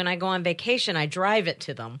when I go on vacation, I drive it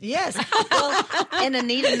to them. Yes. Well, and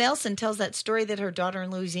Anita Nelson tells that story that her daughter in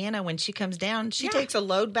Louisiana, when she comes down, she takes a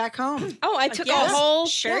load back home. Oh, I took a whole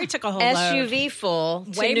Sherry took a whole SUV load. full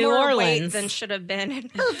to Way New more Orleans weight than should have been.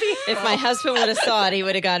 If my husband would have saw it, he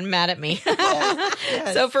would have gotten mad at me.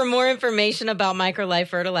 So for more information about MicroLife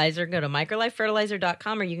Fertilizer, go to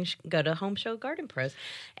microlifefertilizer.com or you can go to HomeShow Garden Pros.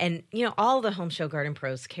 And, you know, all the HomeShow Garden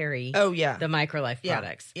Pros carry the MicroLife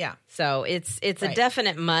products. Yeah. So it's a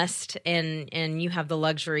definite must, and you have the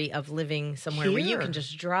luxury of living somewhere where you can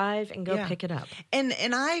just drive and go pick it up. And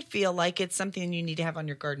I feel like it's something you need to have on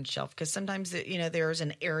your garden shelf because sometimes, you know, there's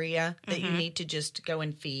an area that you need to just go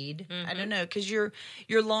and feed. I don't know, because your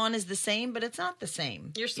lawn is the same, but it's not the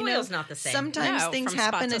same. Your soil's not the same. Sometimes things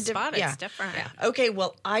happen in different. It's different. Yeah. Okay,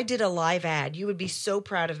 well, I did a live ad. You would be so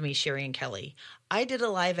proud of me, Sherry and Kelly. I did a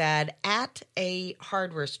live ad at a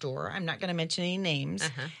hardware store. I'm not going to mention any names.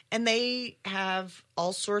 And they have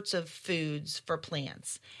all sorts of foods for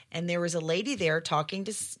plants. And there was a lady there talking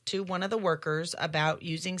to one of the workers about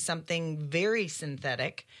using something very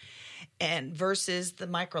synthetic and versus the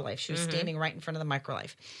MicroLife. She was standing right in front of the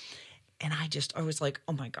MicroLife. And I was like,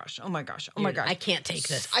 oh my gosh. I can't take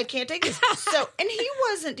this. I can't take this. So, and he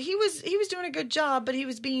was doing a good job, but he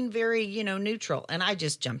was being very, you know, neutral. And I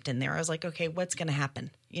just jumped in there. I was like, okay, what's going to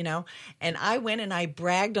happen? You know? And I went and I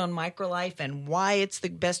bragged on MicroLife and why it's the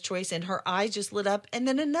best choice. And her eyes just lit up. And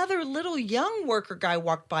then another little young worker guy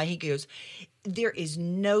walked by. He goes, there is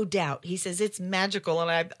no doubt. He says, it's magical.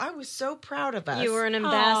 And I was so proud of us. You were an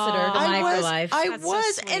ambassador to MicroLife. I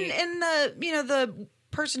was. So and the, you know, the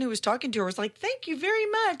person who was talking to her was like, thank you very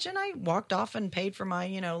much. And I walked off and paid for my,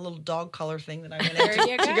 you know, little dog collar thing that I went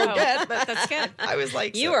into to go get. But that's good. I was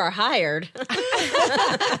like, you are hired.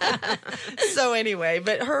 So anyway,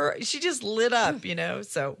 but she just lit up, you know.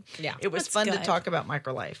 So it was fun to talk about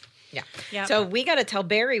MicroLife. Yeah. Yep. So we got to tell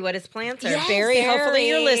Barry what his plants are. Yes, Barry, hopefully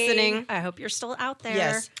you're listening. I hope you're still out there.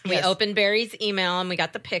 Yes. We opened Barry's email and we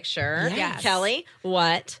got the picture. Yes. Kelly,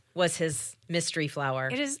 what was his mystery flower?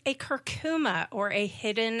 It is a curcuma or a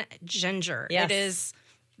hidden ginger. Yes. It is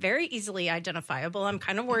very easily identifiable. I'm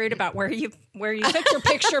kind of worried about where you took your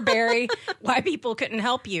picture, Barry, why people couldn't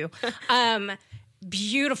help you.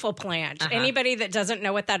 Beautiful plant. Anybody that doesn't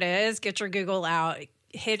know what that is, get your Google out.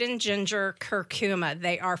 Hidden ginger curcuma.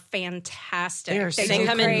 They are fantastic. They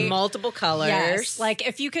come in multiple colors. Yes. Like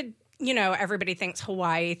if you could, you know, everybody thinks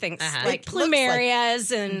Hawaii thinks like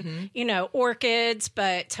plumerias and, you know, orchids.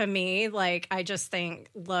 But to me, like, I just think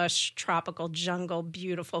lush, tropical, jungle,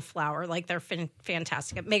 beautiful flower. Like they're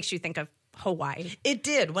fantastic. It makes you think of Hawaii. It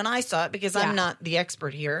did when I saw it because I'm not the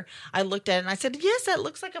expert here. I looked at it and I said, yes, that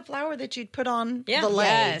looks like a flower that you'd put on the leg.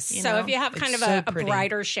 Yes. So if you have kind of a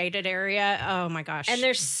brighter shaded area, oh my gosh. And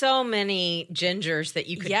there's so many gingers that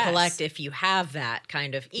you could collect if you have that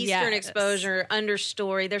kind of eastern exposure,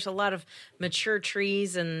 understory. There's a lot of mature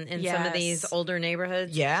trees in some of these older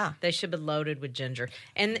neighborhoods. Yeah. They should be loaded with ginger.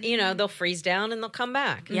 And, you know, they'll freeze down and they'll come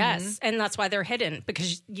back. Yes. And that's why they're hidden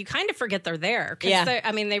because you kind of forget they're there.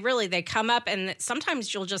 I mean, they come up, and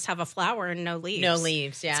sometimes you'll just have a flower and no leaves. No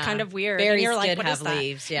leaves, yeah. It's kind of weird. Berries and you're like, did what have is that?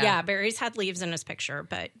 leaves, yeah. Yeah, berries had leaves in his picture,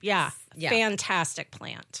 but fantastic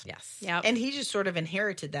plant. Yes. Yep. And he just sort of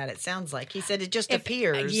inherited that, it sounds like. He said it just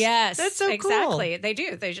appears. Yes. That's so exactly. cool. They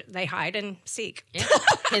do. They hide and seek. Yeah.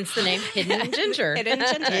 Hence the name Hidden Ginger. Hidden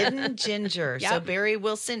Ginger. Hidden Ginger. Yep. So Barry,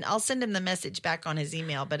 I'll send him the message back on his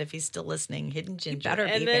email, but if he's still listening, Hidden Ginger. Better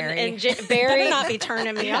be, And then- Barry. and Barry better not be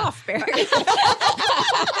turning me off, Barry.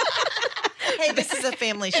 Hey, this is a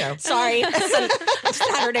family show. Sorry. It's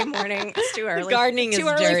Saturday morning. It's too early. Gardening too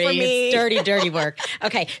is early dirty. for me. It's dirty, dirty work.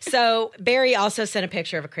 Okay, so Barry also sent a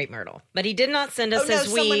picture of a crepe myrtle, but he did not send us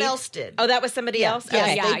his weed. Someone else did. Oh, that was somebody else?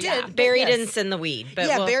 Yes, Okay. they did. But Barry Yes. didn't send the weed. But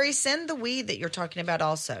Yeah, Barry, send the weed that you're talking about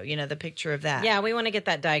also. You know, the picture of that. Yeah, we want to get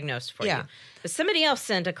that diagnosed for you. But somebody else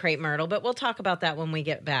sent a crepe myrtle, but we'll talk about that when we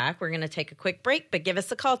get back. We're going to take a quick break, but give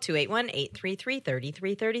us a call,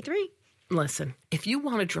 281-833-3333. Listen, if you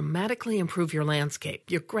want to dramatically improve your landscape,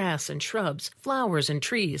 your grass and shrubs, flowers and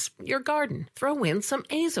trees, your garden, throw in some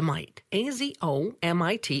Azomite.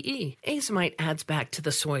 A-Z-O-M-I-T-E. Azomite adds back to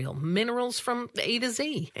the soil minerals from A to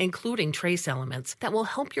Z, including trace elements that will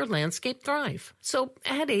help your landscape thrive. So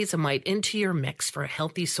add Azomite into your mix for a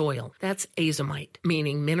healthy soil. That's Azomite,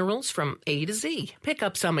 meaning minerals from A to Z. Pick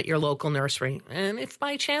up some at your local nursery, and if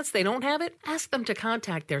by chance they don't have it, ask them to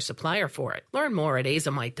contact their supplier for it. Learn more at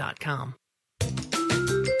azomite.com.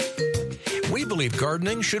 We believe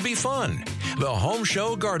gardening should be fun. The Home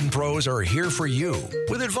Show Garden Pros are here for you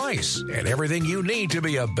with advice and everything you need to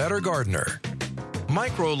be a better gardener.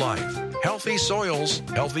 Micro-life, healthy soils,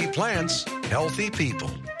 healthy plants, healthy people.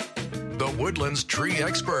 The Woodlands Tree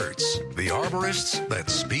Experts, the arborists that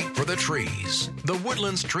speak for the trees.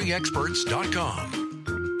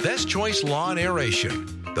 TheWoodlandsTreeExperts.com. Best choice lawn aeration,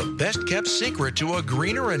 the best kept secret to a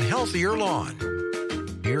greener and healthier lawn.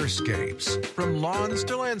 Purescapes, from lawns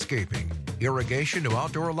to landscaping, irrigation to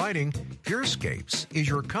outdoor lighting, Purescapes is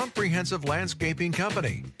your comprehensive landscaping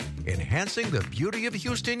company, enhancing the beauty of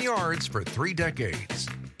Houston yards for 3 decades.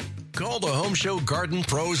 Call the Home Show Garden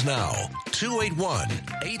Pros now,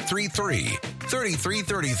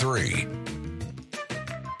 281-833-3333.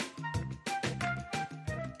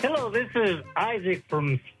 Hello, this is Isaac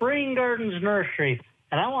from Spring Gardens Nursery,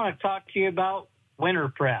 and I want to talk to you about winter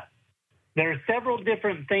prep. There are several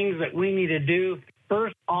different things that we need to do.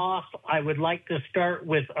 First off, I would like to start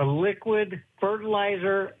with a liquid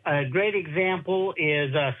fertilizer. A great example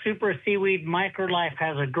is Super Seaweed Microlife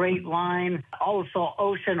has a great line. Also,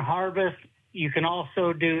 Ocean Harvest. You can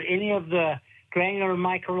also do any of the granular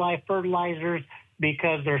Microlife fertilizers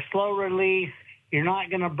because they're slow release. You're not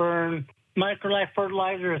going to burn. Microlife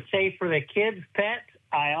fertilizer is safe for the kids' pets.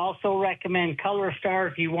 I also recommend Color Star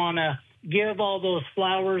if you want to give all those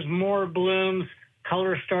flowers more blooms.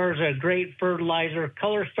 Color Star is a great fertilizer.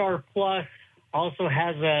 Color Star Plus also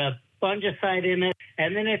has a fungicide in it.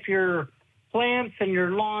 And then if your plants and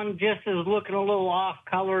your lawn just is looking a little off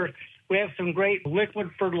color, we have some great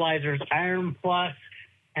liquid fertilizers, Iron Plus.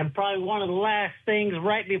 And probably one of the last things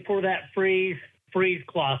right before that freeze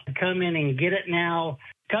cloth. Come in and get it now.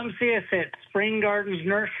 Come see us at Spring Gardens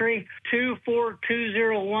Nursery,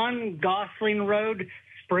 24201 Gosling Road,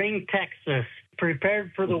 Spring, Texas.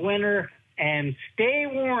 Prepared for the winter and stay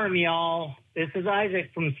warm, y'all. This is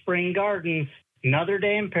Isaac from Spring Gardens. Another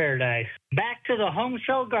day in paradise. Back to the Home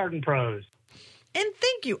Show Garden Pros. And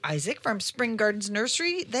thank you, Isaac, from Spring Gardens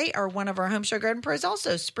Nursery. They are one of our Home Show Garden Pros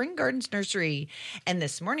also, Spring Gardens Nursery. And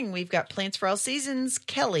this morning, we've got Plants for All Seasons.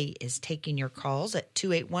 Kelly is taking your calls at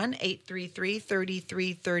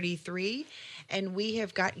 281-833-3333. And we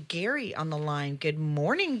have got Gary on the line. Good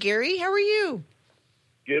morning, Gary. How are you?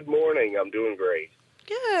 Good morning. I'm doing great.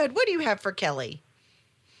 Good. What do you have for Kelly?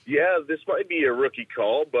 Yeah, this might be a rookie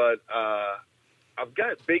call, but I've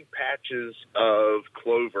got big patches of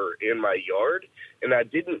clover in my yard, and I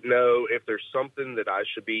didn't know if there's something that I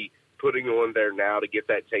should be putting on there now to get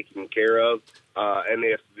that taken care of, and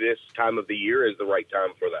if this time of the year is the right time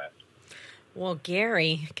for that. Well,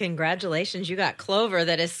 Gary, congratulations. You got clover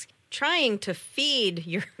that is trying to feed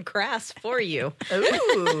your grass for you.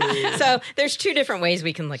 Ooh. So there's 2 different ways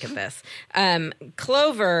we can look at this.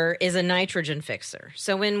 Clover is a nitrogen fixer.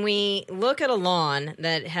 So when we look at a lawn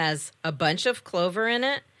that has a bunch of clover in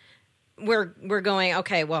it, we're going,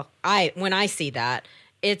 okay, well, when I see that,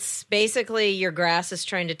 it's basically your grass is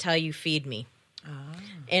trying to tell you, feed me.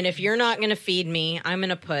 And if you're not going to feed me, I'm going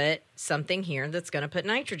to put something here that's going to put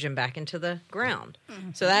nitrogen back into the ground.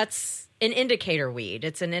 Mm-hmm. So that's an indicator weed.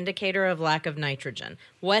 It's an indicator of lack of nitrogen.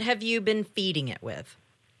 What have you been feeding it with?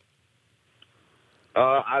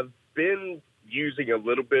 I've been using a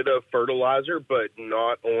little bit of fertilizer, but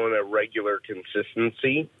not on a regular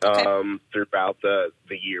consistency throughout the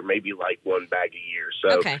year, maybe like one bag a year.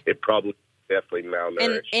 So it probably definitely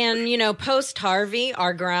malnourished. And you know, post-Harvey,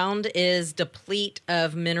 our ground is deplete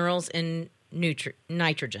of minerals and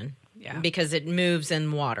nitrogen. Yeah. Because it moves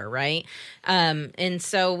in water, right? And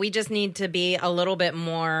so we just need to be a little bit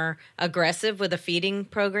more aggressive with a feeding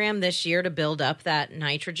program this year to build up that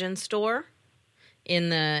nitrogen store in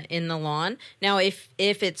the lawn. Now, if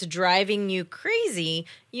it's driving you crazy,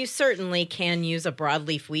 you certainly can use a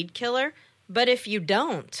broadleaf weed killer. But if you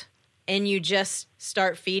don't, and you just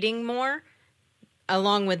start feeding more,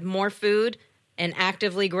 along with more food and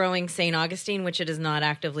actively growing St. Augustine, which it is not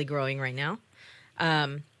actively growing right now,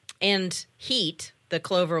 and heat, the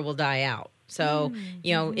clover will die out. So,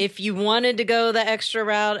 you know, if you wanted to go the extra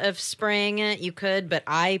route of spraying it, you could, but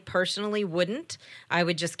I personally wouldn't. I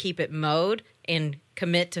would just keep it mowed and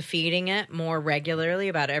commit to feeding it more regularly,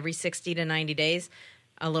 about every 60 to 90 days,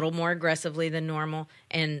 a little more aggressively than normal,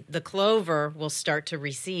 and the clover will start to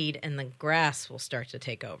recede and the grass will start to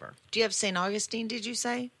take over. Do you have St. Augustine, did you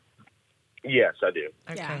say? Yes, I do.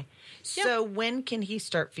 Okay. Yeah. So when can he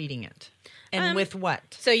start feeding it? And with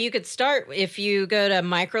what? So you could start, if you go to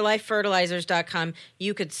microlifefertilizers.com,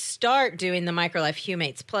 you could start doing the Microlife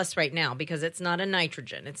Humates Plus right now because it's not a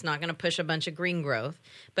nitrogen. It's not going to push a bunch of green growth,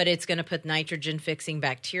 but it's going to put nitrogen-fixing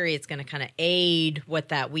bacteria. It's going to kind of aid what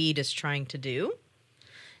that weed is trying to do.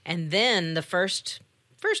 And then the first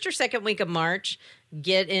or second week of March,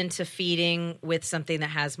 get into feeding with something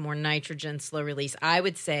that has more nitrogen, slow release. I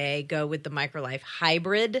would say go with the Microlife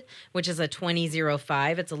Hybrid, which is a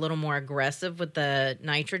 2005. It's a little more aggressive with the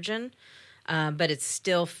nitrogen, but it's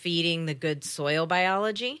still feeding the good soil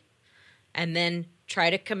biology. And then try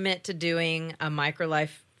to commit to doing a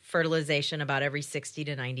Microlife fertilization about every 60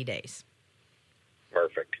 to 90 days.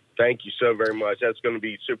 Perfect. Thank you so very much. That's going to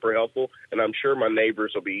be super helpful, and I'm sure my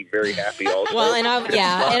neighbors will be very happy also. Well, and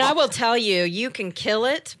I will tell you, you can kill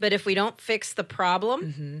it, but if we don't fix the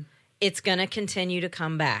problem, it's going to continue to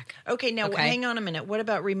come back. Okay, now hang on a minute. What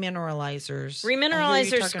about remineralizers?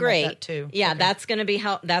 Remineralizers, great. That too. Yeah, that's going to be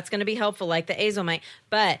helpful, like the azomite.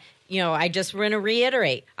 But I just want to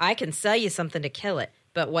reiterate: I can sell you something to kill it,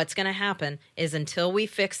 but what's going to happen is until we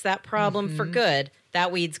fix that problem for good, that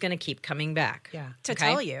weed's going to keep coming back. Yeah. To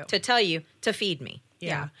tell you. To feed me.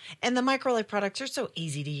 Yeah. And the Microlife products are so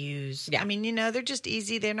easy to use. Yeah. I mean, they're just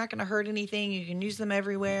easy. They're not going to hurt anything. You can use them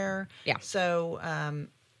everywhere. Yeah. So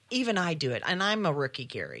even I do it. And I'm a rookie,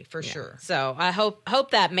 Gary, for sure. So I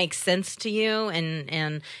hope that makes sense to you.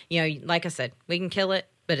 And like I said, we can kill it,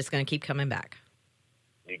 but it's going to keep coming back.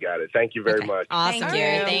 You got it. Thank you very much. Awesome,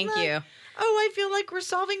 Gary. Thank you. Oh, I feel like we're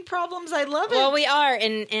solving problems. I love it. Well, we are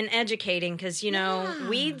in educating because,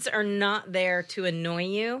 weeds are not there to annoy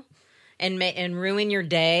you and ruin your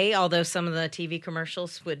day, although some of the TV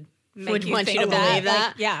commercials would want you to believe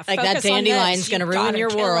that. Like that dandelion's going to ruin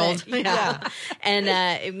your world. Yeah.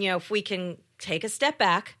 And, if we can take a step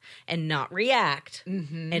back and not react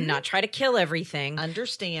and not try to kill everything.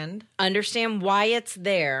 Understand why it's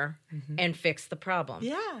there and fix the problem.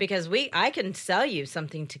 Yeah. Because I can sell you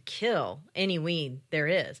something to kill any weed there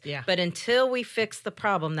is. Yeah. But until we fix the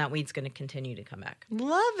problem, that weed's going to continue to come back.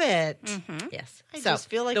 Love it. Yes. I just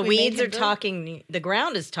feel like the weeds are talking, the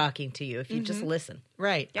ground is talking to you if you just listen.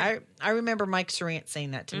 Right. Yeah. I remember Mike Sarant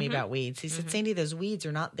saying that to me about weeds. He said, Sandy, those weeds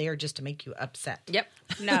are not there just to make you upset. Yep.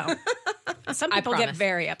 No. Some people get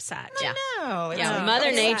very upset. No. Yeah.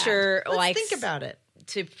 Mother Nature likes. Think about it.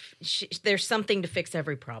 There's something to fix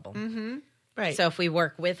every problem. Right. So if we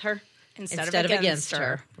work with her instead of against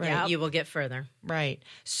her, right. You will get further. Right.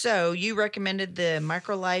 So you recommended the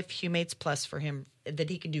Microlife Humates Plus for him that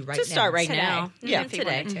he can do right now. To start right today. now. Yeah,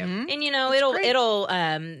 today. And That's it'll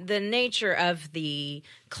the nature of the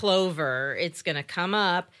clover, it's going to come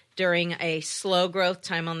up during a slow growth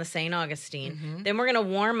time on the St. Augustine. Then we're going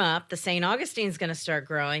to warm up. The St. Augustine's going to start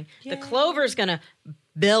growing. Yay. The clover's going to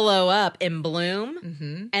billow up and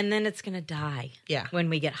bloom, and then it's going to die when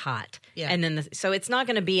we get hot. Yeah. And then so it's not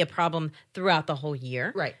going to be a problem throughout the whole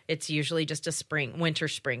year. Right. It's usually just a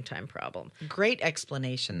springtime problem. Great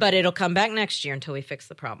explanation. But it'll come back next year until we fix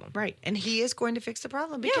the problem. Right. And he is going to fix the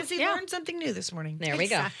problem because he learned something new this morning. There we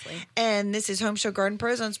go. And this is Home Show Garden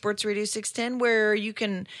Pros on Sports Radio 610, where you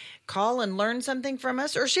can call and learn something from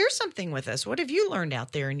us or share something with us. What have you learned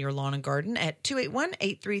out there in your lawn and garden at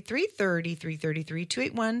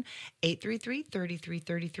 281-833-3333,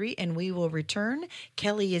 281-833-3333, and we will return.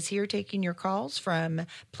 Kelly is here taking your calls from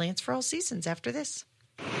Plants for All Seasons after this.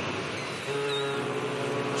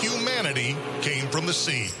 Humanity came from the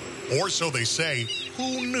sea, or so they say.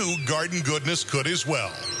 Who knew garden goodness could as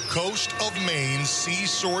well? Coast of Maine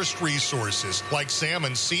sea-sourced resources like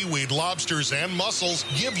salmon, seaweed, lobsters, and mussels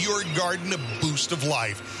give your garden a boost of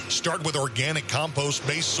life. Start with organic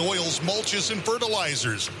compost-based soils, mulches, and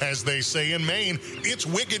fertilizers. As they say in Maine, it's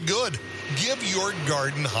wicked good. Give your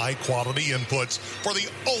garden high-quality inputs for the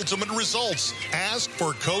ultimate results. Ask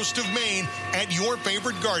for Coast of Maine at your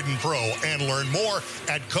favorite garden pro and learn more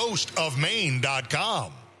at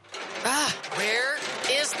coastofmaine.com. Where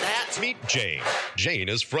is that? Meet Jane. Jane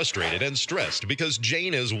is frustrated and stressed because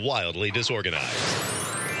Jane is wildly disorganized.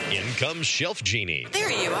 In comes Shelf Genie.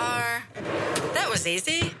 There you are. That was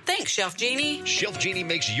easy. Thanks, Shelf Genie. Shelf Genie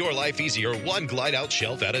makes your life easier one glide-out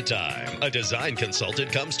shelf at a time. A design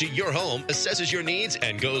consultant comes to your home, assesses your needs,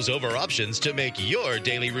 and goes over options to make your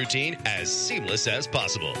daily routine as seamless as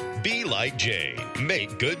possible. Be like Jane.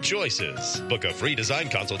 Make good choices. Book a free design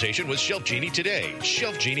consultation with Shelf Genie today.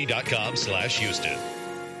 ShelfGenie.com/Houston.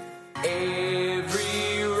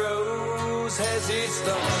 Every rose has its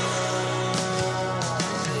thorn.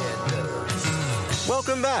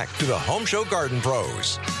 Welcome back to the Home Show Garden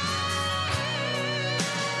Pros.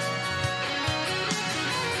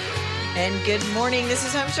 And good morning. This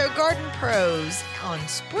is Home Show Garden Pros on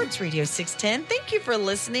Sports Radio 610. Thank you for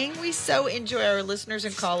listening. We so enjoy our listeners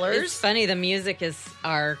and callers. It's funny. The music is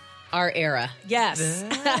our era. Yes.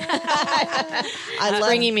 I love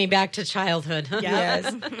bringing me back to childhood.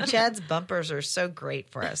 Yes. Chad's bumpers are so great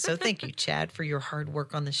for us. So thank you, Chad, for your hard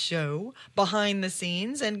work on the show behind the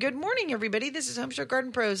scenes. And good morning, everybody. This is Home Show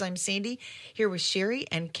Garden Pros. I'm Sandy here with Sherry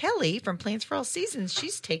and Kelly from Plants for All Seasons.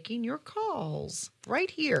 She's taking your calls right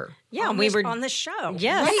here. Yeah, we were on the show.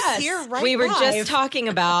 Yes. Right here, right We were live. just talking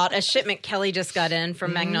about a shipment Kelly just got in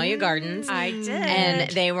from Magnolia Gardens. I did. And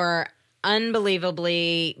they were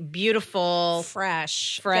unbelievably beautiful,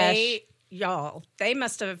 fresh. Y'all, they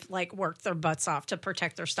must have worked their butts off to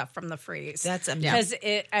protect their stuff from the freeze. That's amazing.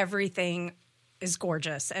 Because everything is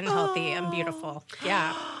gorgeous and healthy and beautiful.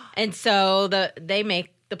 Yeah. And so they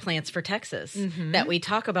make the Plants for Texas that we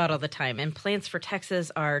talk about all the time. And Plants for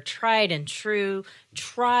Texas are tried and true,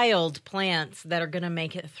 trialed plants that are going to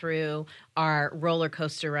make it through our roller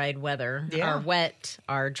coaster ride weather. Yeah. Our wet,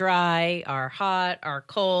 our dry, our hot, our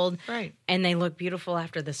cold. Right. And they look beautiful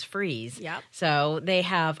after this freeze. Yep. So they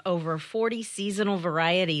have over 40 seasonal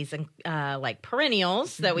varieties and like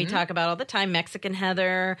perennials that we talk about all the time. Mexican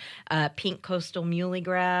heather, pink coastal muley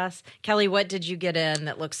grass. Kelly, what did you get in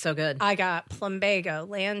that looks so good? I got plumbago,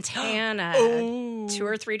 lantana, 2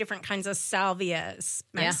 or 3 different kinds of salvias,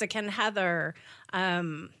 Mexican heather.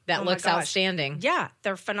 That looks outstanding. Yeah,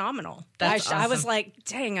 they're phenomenal. That's awesome. I was like,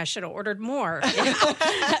 dang, I should have ordered more.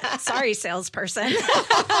 Sorry, salesperson.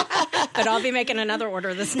 But I'll be making another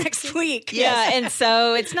order this next week. Yeah, and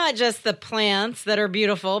so it's not just the plants that are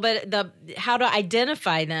beautiful, but how to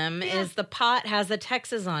identify them is the pot has a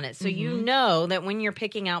Texas on it. So you know that when you're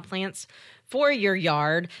picking out plants for your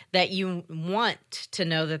yard that you want to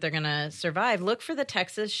know that they're going to survive, look for the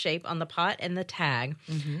Texas shape on the pot and the tag.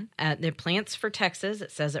 They're Plants for Texas.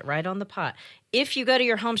 It says it right on the pot. If you go to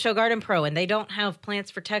your Home Show Garden Pro and they don't have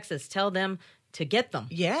Plants for Texas, tell them to get them.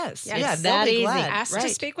 Yes. Yeah, that easy. Ask to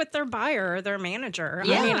speak with their buyer or their manager.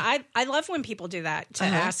 Yeah. I mean, I love when people do that to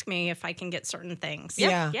ask me if I can get certain things.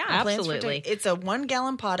 Yeah, absolutely. It's a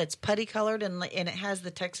 1-gallon pot. It's putty colored and it has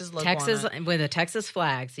the Texas logo on it. With a Texas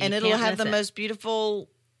flag. So and you it'll can't have miss the it. most beautiful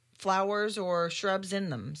flowers or shrubs in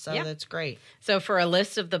them. So Yeah. that's great. So for a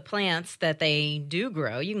list of the plants that they do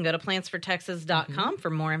grow, you can go to plantsfortexas.com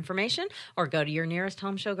for more information or go to your nearest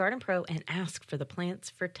Home Show Garden Pro and ask for the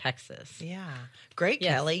Plants for Texas. Yeah. Great,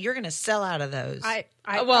 Yes. Kelly. You're going to sell out of those.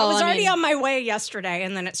 I was already on my way yesterday,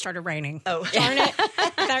 and then it started raining. Oh, darn it!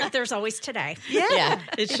 There's always today. Yeah,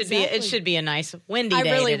 it should be a nice windy day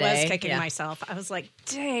I really today. was kicking Yeah. myself. I was like,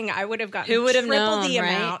 "Dang, I would have gotten Who would have triple known, the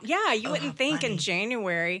right? amount." Yeah, you wouldn't think in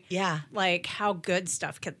January. Yeah, like how good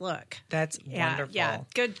stuff could look. That's wonderful. Yeah,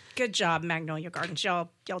 good job, Magnolia Gardens. Y'all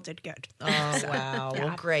did good. Oh, wow.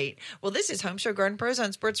 Well, great. Well, this is Home Show Garden Pros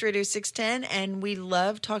on Sports Radio 610, and we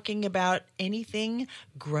love talking about anything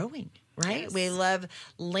growing. Right? Yes. We love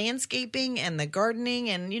landscaping and the gardening.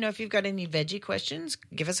 And, if you've got any veggie questions,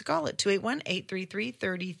 give us a call at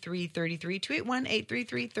 281-833-3333,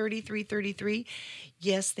 281-833-3333.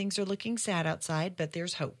 Yes, things are looking sad outside, but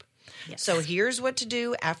there's hope. Yes. So here's what to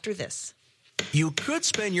do after this. You could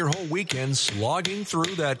spend your whole weekend slogging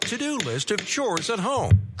through that to-do list of chores at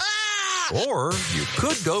home. Or you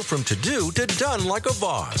could go from to-do to done like a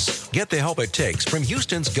boss. Get the help it takes from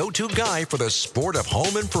Houston's go-to guy for the sport of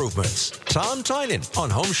home improvements, Tom Tynan on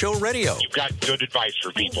Home Show Radio. You've got good advice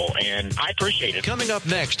for people, and I appreciate it. Coming up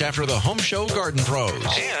next after the Home Show Garden Pros.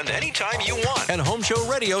 And anytime you want at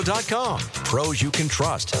HomeShowRadio.com. pros you can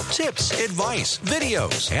trust, tips, advice,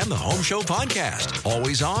 videos, and the Home Show podcast.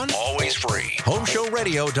 Always on, always free.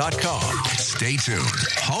 HomeShowRadio.com. Stay tuned.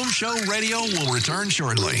 Home Show Radio will return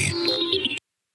shortly.